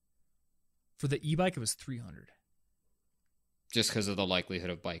 For the e-bike, it was $300. Just because of the likelihood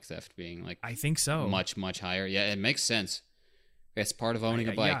of bike theft being like, I think so, much higher. Yeah, it makes sense. It's part of owning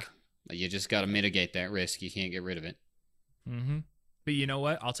a bike. Yeah. You just got to mitigate that risk. You can't get rid of it. Mm-hmm. But you know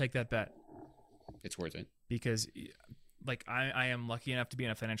what? I'll take that bet. It's worth it. Because, like, I am lucky enough to be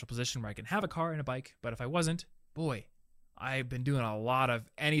in a financial position where I can have a car and a bike. But if I wasn't, boy, I've been doing a lot of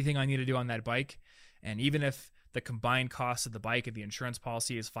anything I need to do on that bike. And even if the combined cost of the bike and the insurance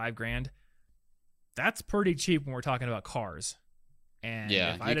policy is $5,000, that's pretty cheap when we're talking about cars. And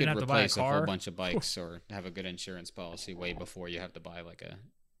yeah, if I didn't have to buy a car, a whole bunch of bikes or have a good insurance policy way before you have to buy like a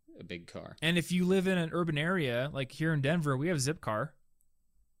big car. And if you live in an urban area, like here in Denver, we have Zipcar.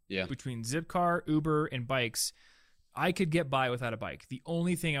 Yeah. Between Zipcar, Uber, and bikes, I could get by without a bike. The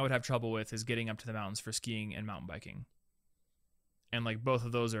only thing I would have trouble with is getting up to the mountains for skiing and mountain biking. And like both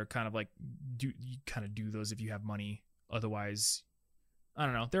of those are kind of like, you kind of do those if you have money. Otherwise, I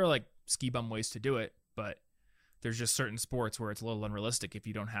don't know. There are like ski bum ways to do it, but there's just certain sports where it's a little unrealistic if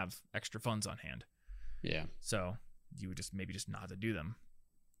you don't have extra funds on hand. Yeah. So you would just maybe not have to do them.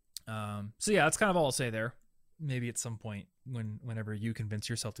 So yeah, that's kind of all I'll say there. Maybe at some point whenever you convince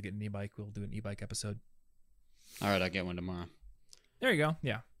yourself to get an e-bike, we'll do an e-bike episode. All right, I'll get one tomorrow. There you go.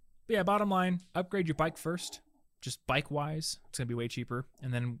 Yeah. But yeah, bottom line, upgrade your bike first. Just bike-wise, it's going to be way cheaper.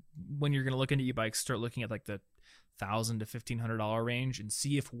 And then when you're going to look into e-bikes, start looking at like the $1,000 to $1,500 range and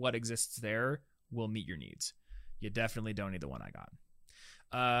see if what exists there will meet your needs. You definitely don't need the one I got.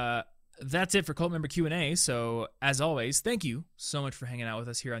 That's it for Cult Member Q&A. So as always, thank you so much for hanging out with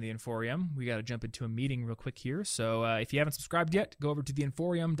us here on the Inforium. We got to jump into a meeting real quick here. So if you haven't subscribed yet, go over to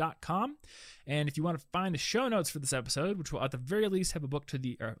theinforium.com. And if you want to find the show notes for this episode, which will at the very least have a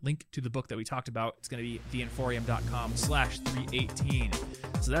link to the book that we talked about, it's going to be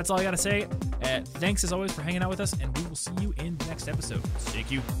theinforium.com/318. So that's all I got to say. Thanks as always for hanging out with us, and we will see you in the next episode. Thank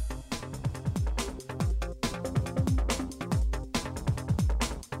you.